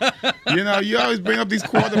 Bill. You always bring up these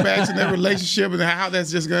quarterbacks and their relationship and how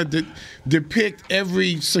that's just going to depict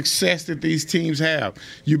every success that these teams have.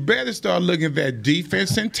 You better start looking at that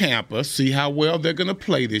defense in Tampa, see how well they're going to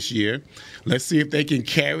play this year. Let's see if they can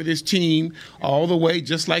carry this team all the way,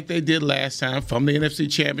 just like they did last time, from the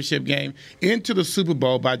NFC Championship game into the Super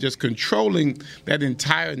Bowl by just controlling that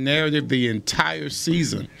entire narrative the entire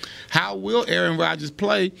season. How will Aaron Rodgers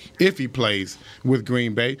play if he plays with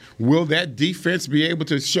Green Bay? Will that defense be able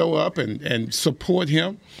to show up and support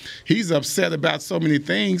him? He's upset about so many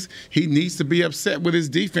things. He needs to be upset with his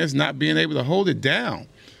defense not being able to hold it down.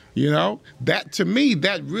 That to me,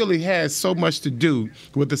 that really has so much to do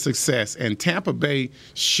with the success. And Tampa Bay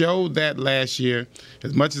showed that last year.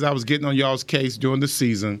 As much as I was getting on y'all's case during the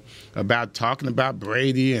season about talking about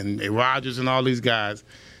Brady and Rodgers and all these guys,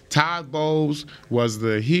 Todd Bowles was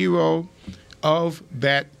the hero of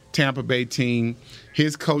that Tampa Bay team.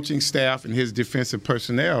 His coaching staff and his defensive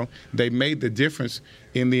personnel, they made the difference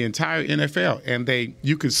in the entire NFL. And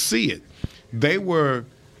you could see it. They were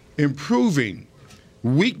improving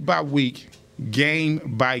week by week, game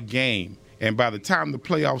by game. And by the time the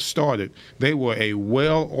playoffs started, they were a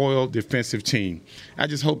well-oiled defensive team. I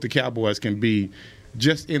just hope the Cowboys can be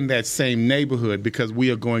just in that same neighborhood, because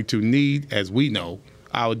we are going to need, as we know,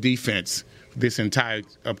 our defense this entire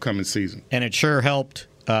upcoming season. And it sure helped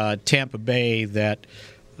Tampa Bay that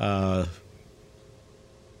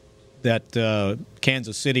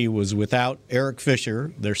Kansas City was without Eric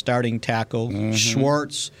Fisher, their starting tackle. Mm-hmm.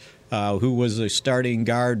 Schwartz, who was a starting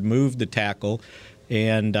guard, moved the tackle.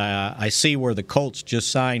 And I see where the Colts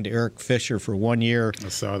just signed Eric Fisher for 1 year. I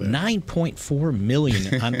saw that. $9.4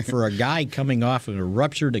 million for a guy coming off of a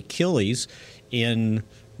ruptured Achilles in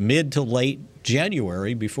mid to late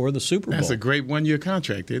January before the Super Bowl. That's a great 1 year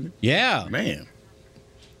contract, isn't it? Yeah. Man.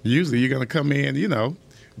 Usually you're going to come in,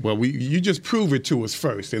 you just prove it to us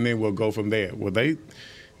first, and then we'll go from there. Well,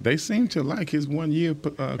 they seem to like his 1 year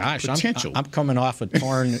potential. I'm coming off a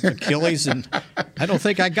torn Achilles, and I don't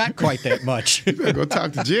think I got quite that much. You better go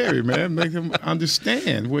talk to Jerry, man. Make him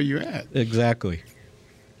understand where you're at. Exactly.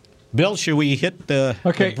 Bill, should we hit the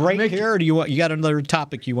break here, or do you got another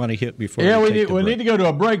topic you want to hit before? Yeah, we need to go to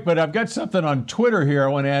a break, but I've got something on Twitter here I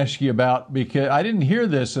want to ask you about, because I didn't hear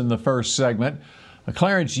this in the first segment.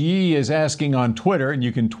 Clarence Yee is asking on Twitter, and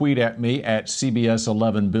you can tweet at me at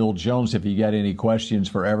CBS11BillJones if you got any questions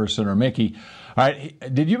for Everson or Mickey. All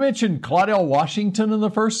right, did you mention Claudell Washington in the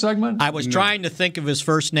first segment? I was trying to think of his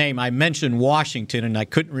first name. I mentioned Washington, and I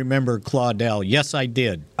couldn't remember Claudell. Yes, I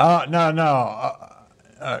did. No.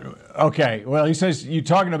 Okay, well, he says you're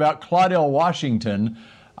talking about Claudell Washington.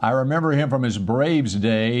 I remember him from his Braves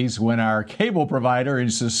days when our cable provider in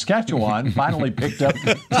Saskatchewan finally picked up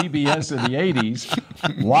TBS in the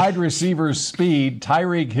 80s. Wide receiver speed,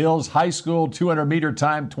 Tyreek Hill's high school 200-meter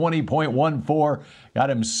time, 20.14, got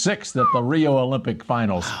him 6th at the Rio Olympic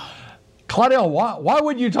finals. Claudell, why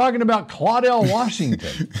were you talking about Claudell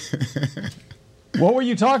Washington? What were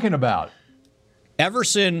you talking about?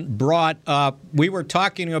 Everson brought up, we were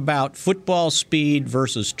talking about football speed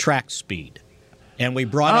versus track speed. And we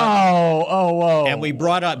brought up And we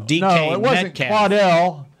brought up DK Metcalf. No, it wasn't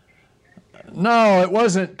Claudell. No, it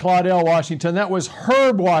wasn't Claudell Washington. That was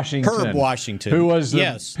Herb Washington. Herb Washington. Who was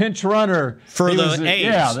the pinch runner. For the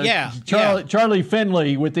A's. Charlie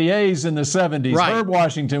Finley with the A's in the 70s. Right. Herb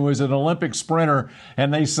Washington was an Olympic sprinter,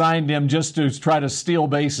 and they signed him just to try to steal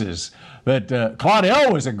bases. But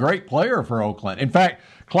Claudell was a great player for Oakland. In fact,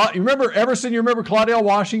 you remember Everson? You remember Claudell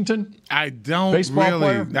Washington? I don't baseball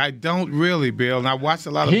really. Player? I don't really, Bill. And I watched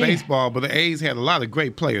a lot of baseball, but the A's had a lot of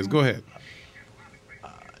great players. Go ahead.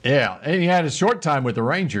 Yeah, and he had a short time with the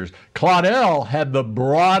Rangers. Claudell had the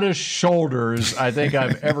broadest shoulders I think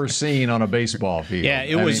I've ever seen on a baseball field. Yeah,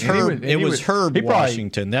 it was Herb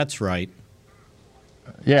Washington. That's right.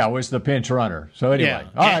 Yeah, it was the pinch runner. So anyway,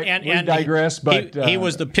 all right, we digress. But he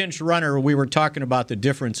was the pinch runner. We were talking about the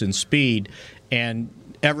difference in speed, and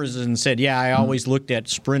Everson said, yeah, I always looked at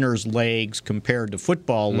sprinters' legs compared to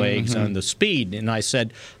football legs on the speed. And I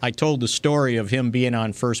said, I told the story of him being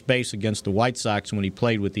on first base against the White Sox when he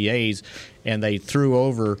played with the A's, and they threw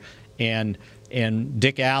over, and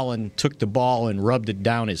Dick Allen took the ball and rubbed it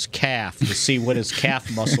down his calf to see what his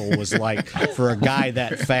calf muscle was like for a guy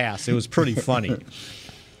that fast. It was pretty funny.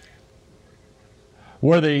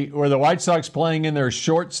 Were the White Sox playing in their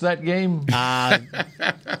shorts that game? I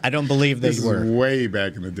don't believe they were. Way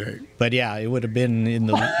back in the day. But yeah, it would have been in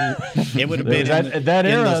the. It would have been in that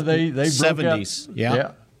era. They 70s.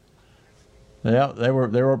 Yeah, they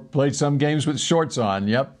were played some games with shorts on.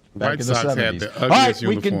 Yep, back White in the Sox 70s. had the All right, ugliest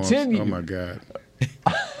we uniforms. continue. Oh my God.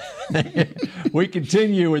 We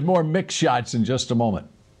continue with more mix shots in just a moment.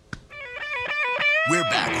 We're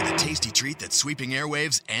back with a tasty treat that's sweeping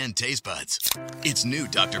airwaves and taste buds. It's new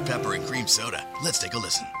Dr. Pepper and Cream Soda. Let's take a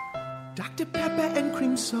listen. Dr. Pepper and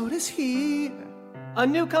Cream Soda's here. A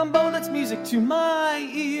new combo that's music to my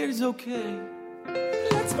ears, okay?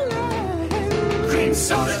 Let's play. Cream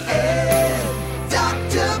Soda and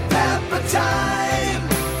Dr. Pepper time.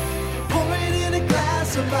 Pour it in a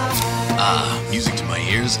glass of ice. Ah, music to my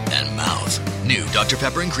ears and mouth. New Dr.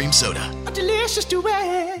 Pepper and Cream Soda. A delicious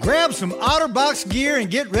duet. Grab some OtterBox gear and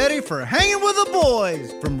get ready for hanging with the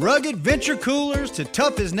boys. From rugged venture coolers to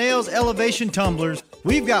tough as nails elevation tumblers,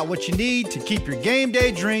 we've got what you need to keep your game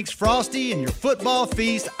day drinks frosty and your football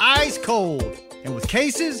feast ice cold. And with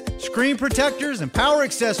cases, screen protectors, and power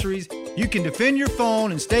accessories, you can defend your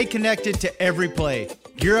phone and stay connected to every play.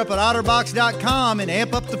 Gear up at OtterBox.com and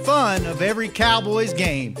amp up the fun of every Cowboys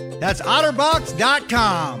game. That's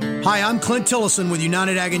OtterBox.com. Hi, I'm Clint Tillison with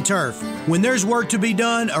United Ag and Turf. When there's work to be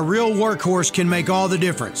done, a real workhorse can make all the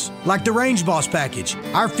difference. Like the Range Boss package.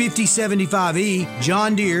 Our 5075E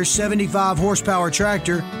John Deere 75 horsepower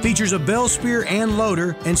tractor features a bell spear and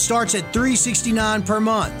loader and starts at $369 per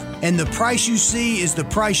month. And the price you see is the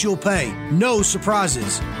price you'll pay. No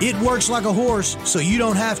surprises. It works like a horse, so you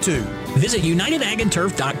don't have to. Visit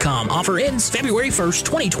UnitedAgAndTurf.com. Offer ends February 1st,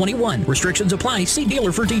 2021. Restrictions apply. See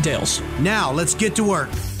dealer for details. Now, let's get to work.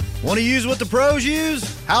 Want to use what the pros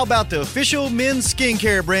use? How about the official men's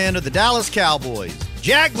skincare brand of the Dallas Cowboys,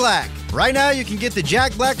 Jack Black? Right now, you can get the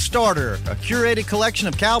Jack Black Starter, a curated collection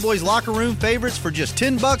of Cowboys locker room favorites for just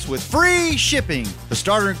 $10 with free shipping. The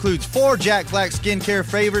starter includes 4 Jack Black skincare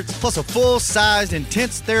favorites, plus a full-sized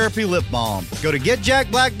intense therapy lip balm. Go to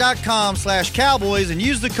getjackblack.com/Cowboys and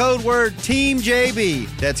use the code word TEAMJB.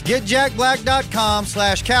 That's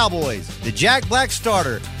getjackblack.com/Cowboys. The Jack Black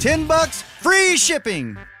Starter, $10, free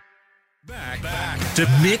shipping. Back to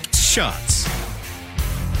Mixed Shots.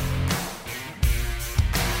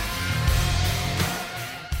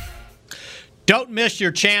 Don't miss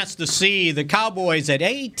your chance to see the Cowboys at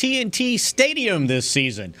AT&T Stadium this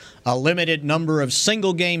season. A limited number of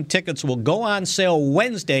single-game tickets will go on sale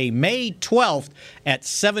Wednesday, May 12th at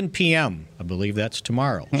 7 p.m. I believe that's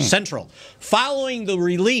tomorrow, Central. Following the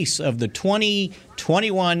release of the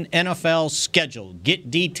 2021 NFL schedule.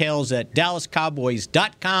 Get details at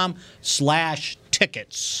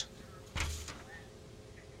DallasCowboys.com/tickets.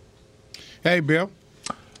 Hey, Bill.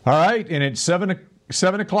 All right, and it's 7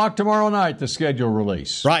 o'clock tomorrow night, the schedule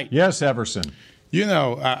release. Right. Yes, Everson. You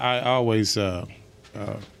know, I always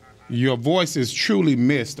your voice is truly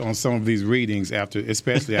missed on some of these readings,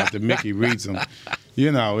 especially after Mickey reads them.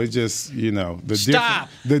 You know, it's just,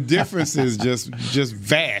 the difference is just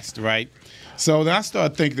vast, right? So then I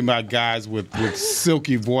started thinking about guys with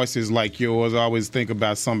silky voices like yours. I always think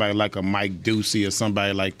about somebody like a Mike Ducey or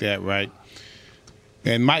somebody like that, right?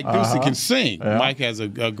 And Mike Ducey can sing. Yeah. Mike has a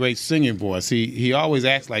great singing voice. He always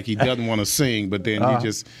acts like he doesn't want to sing, but then all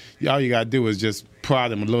you got to do is just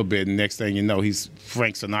prod him a little bit, and next thing you know, he's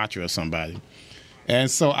Frank Sinatra or somebody. And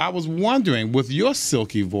so I was wondering, with your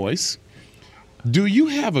silky voice, do you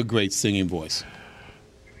have a great singing voice?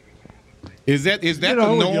 Is that the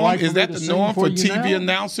norm? Like is that the norm for TV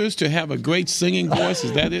announcers to have a great singing voice?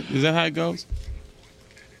 Is that it? Is that how it goes?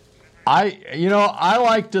 I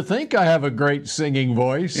like to think I have a great singing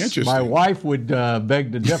voice. Interesting. My wife would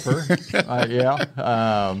beg to differ.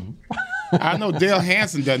 I know Dale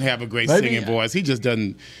Hansen doesn't have a great singing voice. He just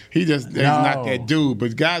doesn't. He's not that dude.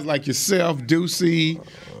 But guys like yourself, Ducey,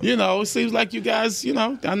 it seems like you guys, I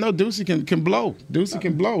know Ducey can blow. Ducey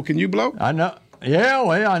can blow. Can you blow? I know. Yeah,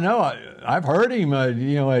 well, I know. I've heard him, at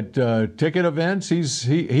ticket events.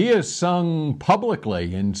 He has sung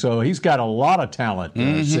publicly, and so he's got a lot of talent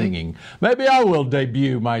singing. Maybe I will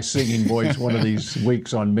debut my singing voice one of these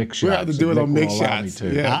weeks on Mix Shots. We'll have to do it on Mix Shots.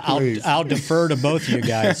 Yeah, I'll defer to both of you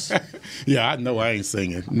guys. Yeah, I know I ain't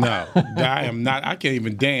singing. No, I am not. I can't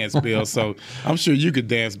even dance, Bill. So I'm sure you could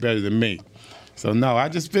dance better than me. So, no, I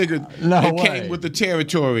just figured it came with the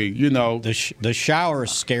territory, The shower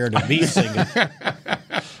is scared of me singing.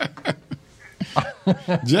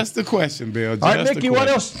 Just a question, Bill. All right, Mickey, what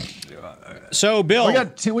else? So, Bill, we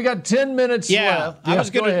got 10 minutes left. I was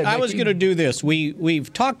gonna do this.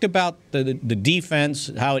 We've talked about the defense,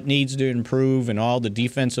 how it needs to improve, and all the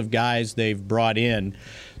defensive guys they've brought in.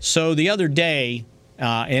 So the other day,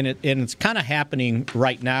 and it's kind of happening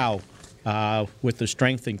right now. With the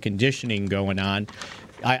strength and conditioning going on,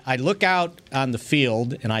 I look out on the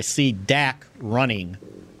field and I see Dak running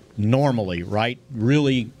normally, right?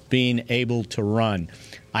 Really being able to run.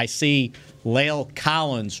 I see La'el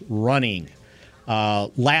Collins running.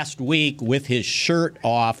 Last week with his shirt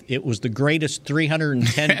off, it was the greatest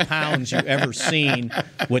 310 pounds you've ever seen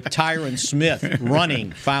with Tyron Smith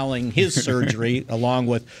running, following his surgery along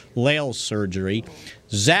with La'el's surgery.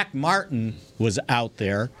 Zach Martin was out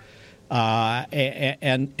there.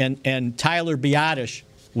 And Tyler Biadasz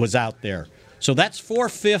was out there. So that's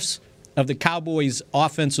 4/5 of the Cowboys'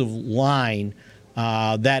 offensive line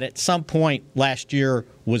that at some point last year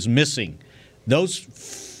was missing.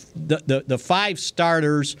 The five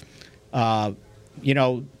starters,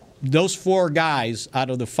 those four guys out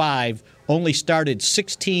of the five only started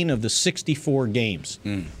 16 of the 64 games.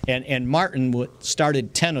 And Martin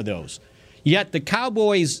started 10 of those. Yet the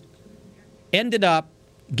Cowboys ended up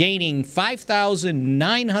gaining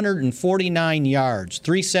 5,949 yards,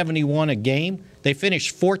 371 a game. They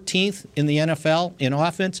finished 14th in the NFL in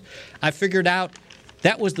offense. I figured out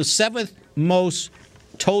that was the 7th most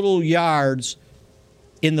total yards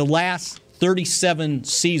in the last 37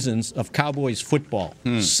 seasons of Cowboys football.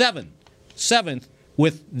 7th,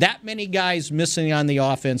 with that many guys missing on the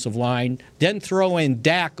offensive line. Then throw in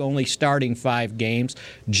Dak only starting 5 games,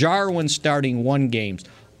 Jarwin starting 1 game.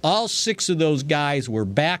 All 6 of those guys were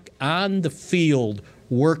back on the field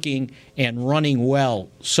working and running well.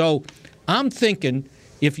 So I'm thinking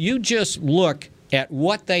if you just look at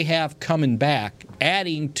what they have coming back,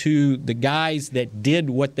 adding to the guys that did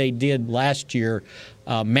what they did last year,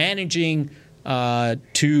 managing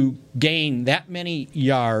to gain that many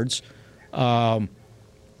yards,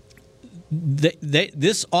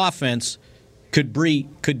 this offense could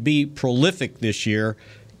be prolific this year,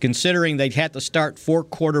 considering they had to start 4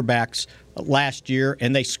 quarterbacks last year,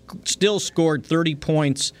 and they still scored 30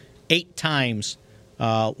 points 8 times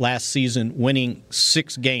last season, winning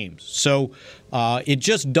 6 games. So it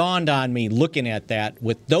just dawned on me looking at that,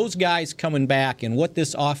 with those guys coming back and what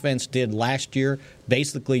this offense did last year,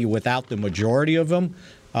 basically without the majority of them,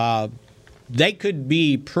 they could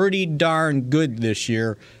be pretty darn good this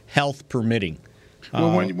year, health permitting.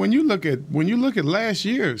 Well, when you look at last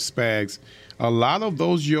year, Spags, a lot of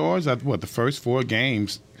those yards, the first 4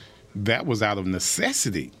 games, that was out of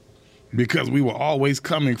necessity. Because we were always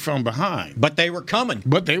coming from behind. But they were coming.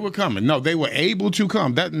 No, they were able to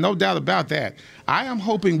come. That, no doubt about that. I am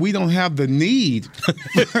hoping we don't have the need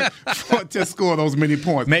to score those many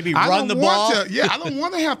points. Maybe run the ball? I don't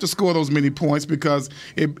want to have to score those many points because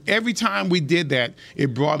every time we did that,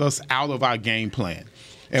 it brought us out of our game plan.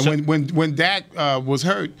 And when Dak was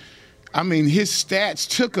hurt, I mean, his stats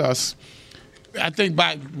took us, I think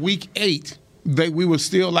by week 8, we were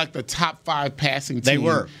still like the top 5 passing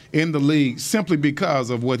team in the league simply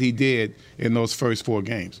because of what he did in those first 4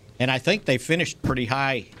 games. And I think they finished pretty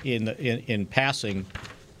high in passing,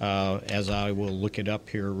 as I will look it up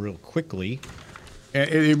here real quickly.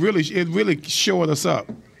 And it really showed us up,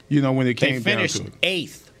 when it came down to it. They finished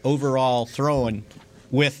 8th overall throwing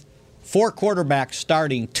with 4 quarterbacks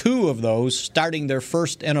starting, 2 of those starting their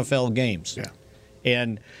first NFL games. Yeah.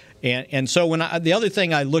 And so the other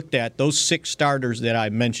thing I looked at, those 6 starters that I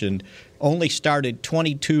mentioned only started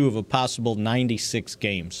 22 of a possible 96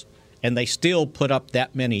 games, and they still put up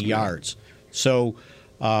that many yards. So,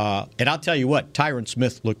 and I'll tell you what, Tyron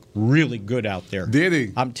Smith looked really good out there. Did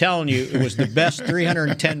he? I'm telling you, it was the best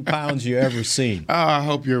 310 pounds you ever seen. Oh, I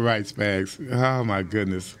hope you're right, Spags. Oh, my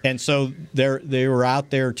goodness. And so they were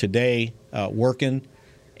out there today working.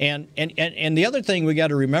 And the other thing we got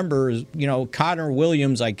to remember is, Connor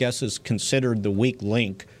Williams, I guess, is considered the weak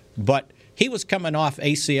link, but he was coming off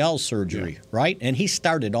ACL surgery, right? And he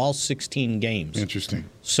started all 16 games. Interesting.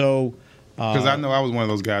 So, because I know I was one of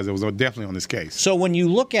those guys that was definitely on this case. So when you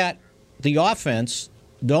look at the offense,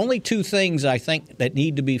 the only 2 things I think that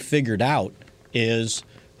need to be figured out is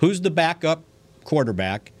who's the backup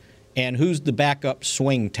quarterback and who's the backup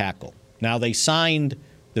swing tackle. Now, they signed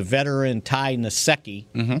the veteran Ty Nsekhe.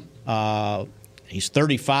 He's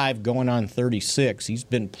 35 going on 36. He's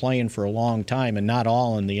been playing for a long time and not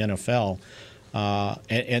all in the NFL.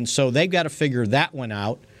 And so they've got to figure that one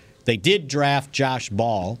out. They did draft Josh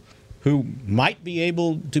Ball, who might be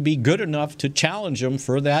able to be good enough to challenge him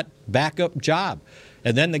for that backup job.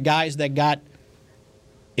 And then the guys that got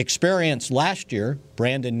experience last year,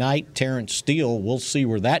 Brandon Knight, Terrence Steele, we'll see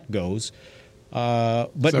where that goes. But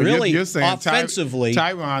so really, you're saying offensively,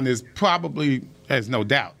 Tyron is probably, there's no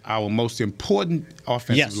doubt, our most important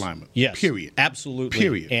offensive lineman. Yes, period. Absolutely.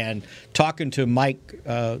 Period. And talking to Mike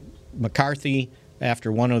McCarthy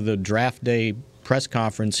after one of the draft day press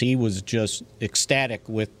conference, he was just ecstatic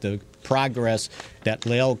with the progress that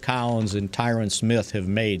Lael Collins and Tyron Smith have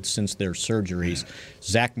made since their surgeries.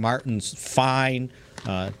 Zach Martin's fine.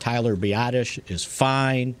 Tyler Biadasz is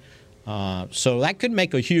fine. So that could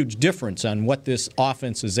make a huge difference on what this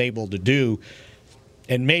offense is able to do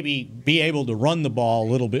and maybe be able to run the ball a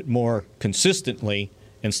little bit more consistently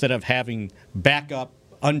instead of having backup,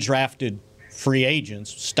 undrafted free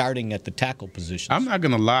agents starting at the tackle position. I'm not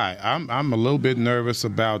going to lie. I'm a little bit nervous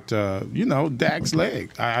about, Dak's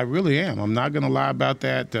leg. I really am. I'm not going to lie about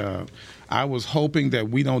that. I was hoping that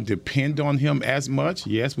we don't depend on him as much.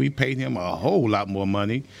 Yes, we paid him a whole lot more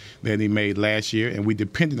money than he made last year, and we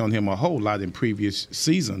depended on him a whole lot in previous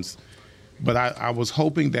seasons. But I was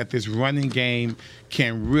hoping that this running game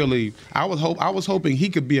can really – I was hoping he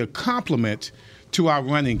could be a complement to our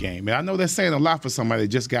running game. And I know that's saying a lot for somebody that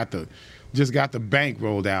just got the bank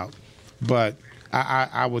rolled out. But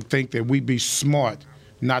I would think that we'd be smart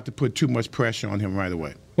not to put too much pressure on him right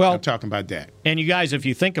away. Well, I'm talking about that. And you guys, if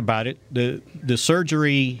you think about it, the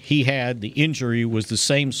surgery he had, the injury, was the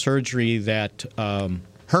same surgery that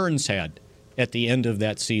Hearns had at the end of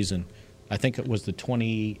that season. I think it was the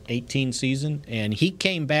 2018 season. And he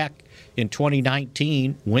came back in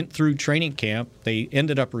 2019, went through training camp. They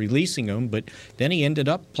ended up releasing him, but then he ended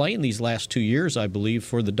up playing these last 2 years, I believe,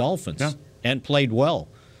 for the Dolphins and played well.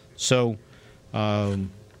 So, the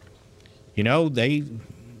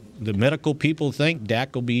medical people think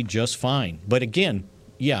Dak will be just fine. But again,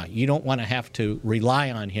 you don't want to have to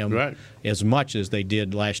rely on him as much as they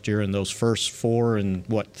did last year in those first 4 and,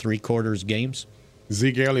 3/4 games.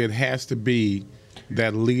 Zeke Elliott has to be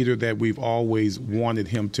that leader that we've always wanted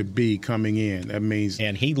him to be coming in. That means,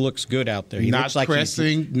 and he looks good out there. He not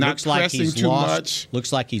pressing too much.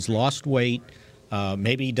 Looks like he's lost weight.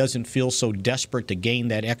 Maybe he doesn't feel so desperate to gain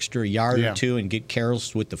that extra yard or two and get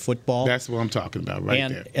careless with the football. That's what I'm talking about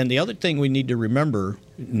there. And the other thing we need to remember,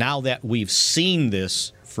 now that we've seen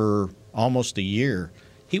this for almost a year,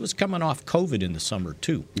 he was coming off COVID in the summer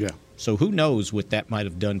too. Yeah. So who knows what that might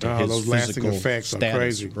have done to his those physical lasting effects status, are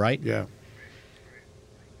crazy. Right? Yeah.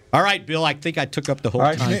 All right, Bill, I think I took up the whole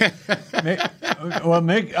time. Well,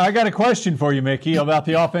 Mick, I got a question for you, Mickey, about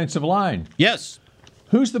the offensive line. Yes.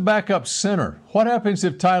 Who's the backup center? What happens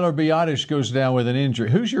if Tyler Biadasz goes down with an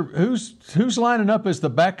injury? Who's lining up as the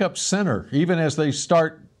backup center, even as they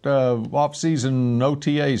start off-season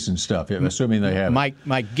OTAs and stuff, assuming they have it?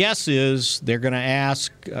 My guess is they're going to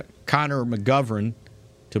ask Connor McGovern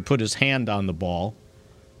to put his hand on the ball.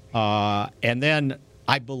 And then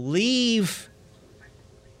I believe,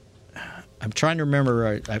 I'm trying to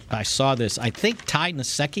remember, I saw this. I think Ty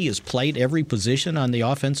Nsekhe has played every position on the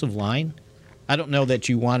offensive line. I don't know that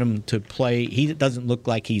you want him to play. He doesn't look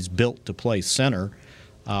like he's built to play center.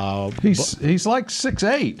 He's like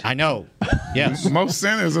 6'8". I know. Yes. Most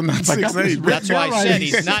centers are not 6'8". That's why I said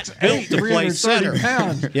he's not built to play center.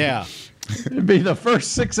 Yeah. It'd be the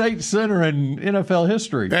first 6'8" center in NFL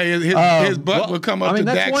history. Hey, his butt will come up to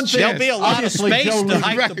Dak's chest. There'll be a lot of space to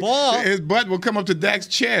hike the ball. His butt will come up to Dak's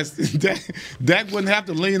chest. Dak wouldn't have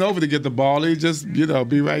to lean over to get the ball. He'd just,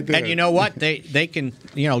 be right there. And you know what? They can,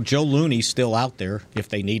 Joe Looney's still out there if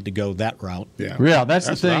they need to go that route. Yeah, that's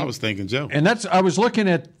the thing. What I was thinking, Joe. And I was looking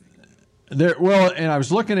at and I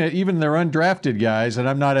was looking at even their undrafted guys, and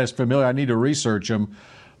I'm not as familiar. I need to research them,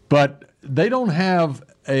 but they don't have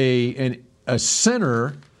a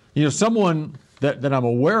center, someone that I'm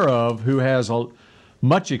aware of who has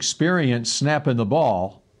much experience snapping the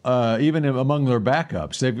ball, even among their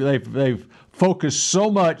backups. They've focused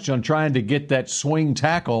so much on trying to get that swing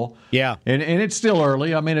tackle. Yeah. And it's still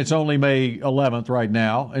early. I mean, it's only May 11th right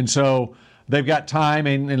now. And so they've got time.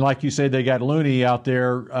 And like you said, they got Looney out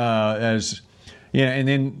there and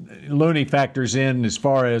then Looney factors in as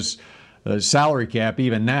far as salary cap.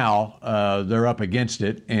 Even now, they're up against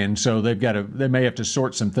it, and so they may have to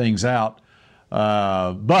sort some things out.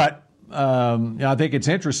 But I think it's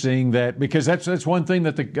interesting that because that's one thing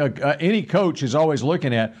that any coach is always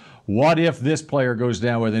looking at. What if this player goes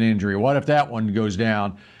down with an injury? What if that one goes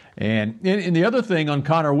down? And the other thing on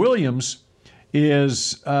Connor Williams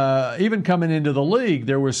is even coming into the league,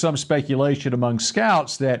 there was some speculation among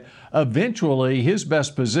scouts that eventually his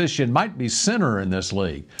best position might be center in this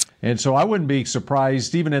league. And so I wouldn't be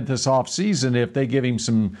surprised, even at this offseason, if they give him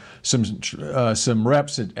some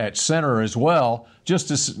reps at center as well, just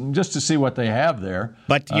to see what they have there.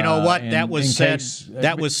 But you know what? That was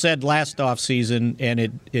said last offseason, and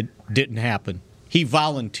it didn't happen. He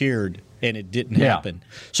volunteered, and it didn't happen.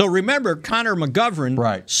 So remember, Connor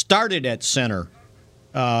McGovern started at center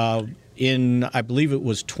in, I believe it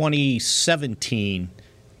was 2017.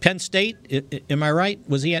 Penn State, am I right?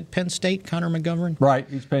 Was he at Penn State, Connor McGovern? Right,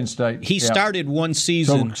 he's Penn State. He started one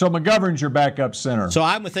season. So McGovern's your backup center. So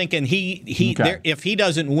I'm thinking if he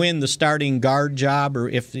doesn't win the starting guard job, or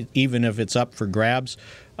even if it's up for grabs,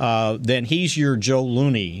 then he's your Joe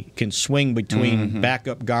Looney, can swing between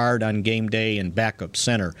backup guard on game day and backup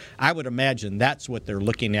center. I would imagine that's what they're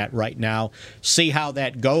looking at right now. See how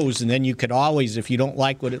that goes, and then you could always, if you don't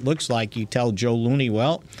like what it looks like, you tell Joe Looney,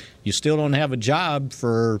 well, you still don't have a job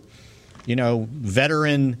for,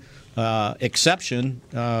 veteran exception.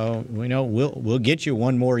 We'll get you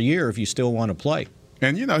one more year if you still want to play.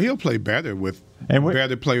 And, he'll play better with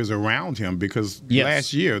better players around him because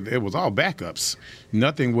last year it was all backups.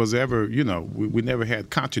 Nothing was ever, we never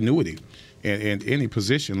had continuity in any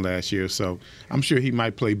position last year. So I'm sure he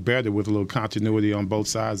might play better with a little continuity on both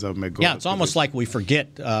sides of him at guard. Yeah, it's almost like we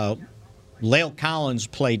forget La'el Collins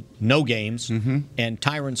played no games, and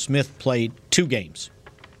Tyron Smith played 2 games.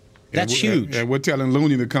 That's huge. And we're telling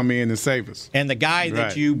Looney to come in and save us. And the guy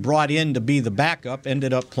that you brought in to be the backup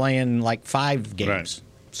ended up playing like 5 games. Right.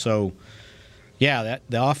 So, the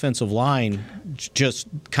offensive line just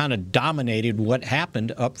kind of dominated what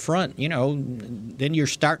happened up front. Then you're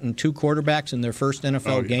starting 2 quarterbacks in their first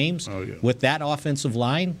NFL games with that offensive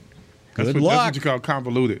line. Good luck. That's what you call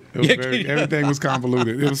convoluted. Everything was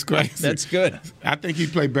convoluted. It was crazy. That's good. I think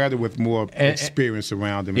he'd play better with more experience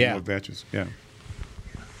around him and more veterans. Yeah.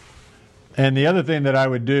 And the other thing that I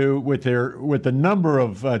would do with the number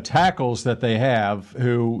of tackles that they have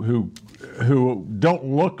who don't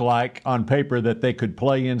look like on paper that they could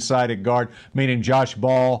play inside at guard, meaning Josh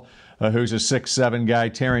Ball, who's a 6'7" guy,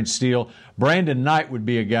 Terrence Steele. Brandon Knight would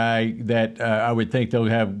be a guy that I would think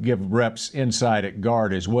they'll give reps inside at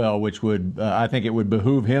guard as well, which would I think it would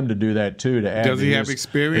behoove him to do that too. To add does he have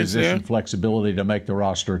experience there? Flexibility to make the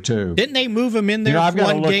roster too. Didn't they move him in there I've for got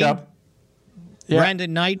one to look game? Up.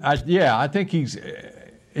 Brandon Knight? I think he's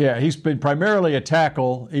been primarily a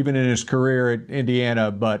tackle even in his career at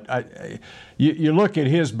Indiana, but you look at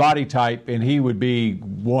his body type and he would be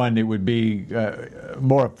one that would be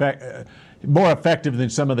more effective than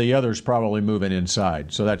some of the others probably moving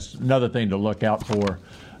inside. So that's another thing to look out for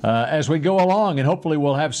as we go along, and hopefully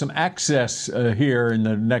we'll have some access here in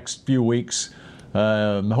the next few weeks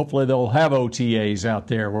Hopefully they'll have OTAs out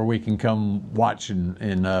there where we can come watch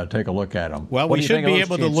and take a look at them. Well, what we should be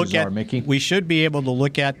able to look at Mickey? We should be able to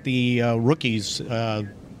look at the rookies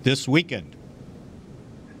this weekend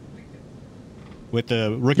with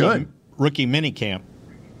the rookie mini camp.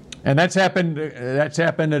 And that's happened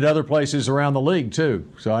at other places around the league too.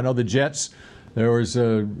 So I know the Jets. There was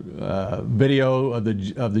a video of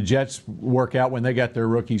the Jets workout when they got their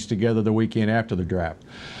rookies together the weekend after the draft.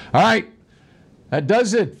 All right. That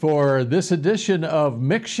does it for this edition of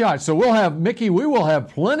Mix Shot. So we will have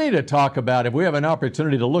plenty to talk about if we have an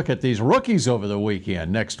opportunity to look at these rookies over the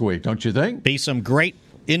weekend next week, don't you think? Be some great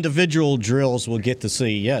individual drills we'll get to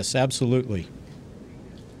see. Yes, absolutely.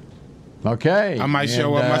 Okay. I might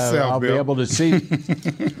show up myself, I'll Bill. be able to see.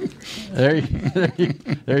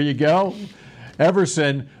 There you go.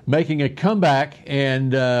 Everson making a comeback,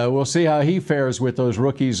 and we'll see how he fares with those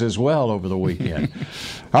rookies as well over the weekend.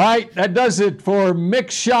 All right, that does it for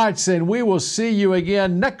Mix Shots, and we will see you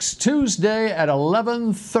again next Tuesday at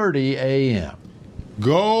 11:30 a.m.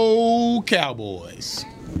 Go Cowboys.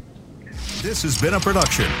 This has been a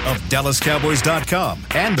production of DallasCowboys.com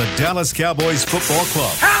and the Dallas Cowboys Football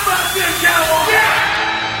Club. How about this, Cowboys? Yeah!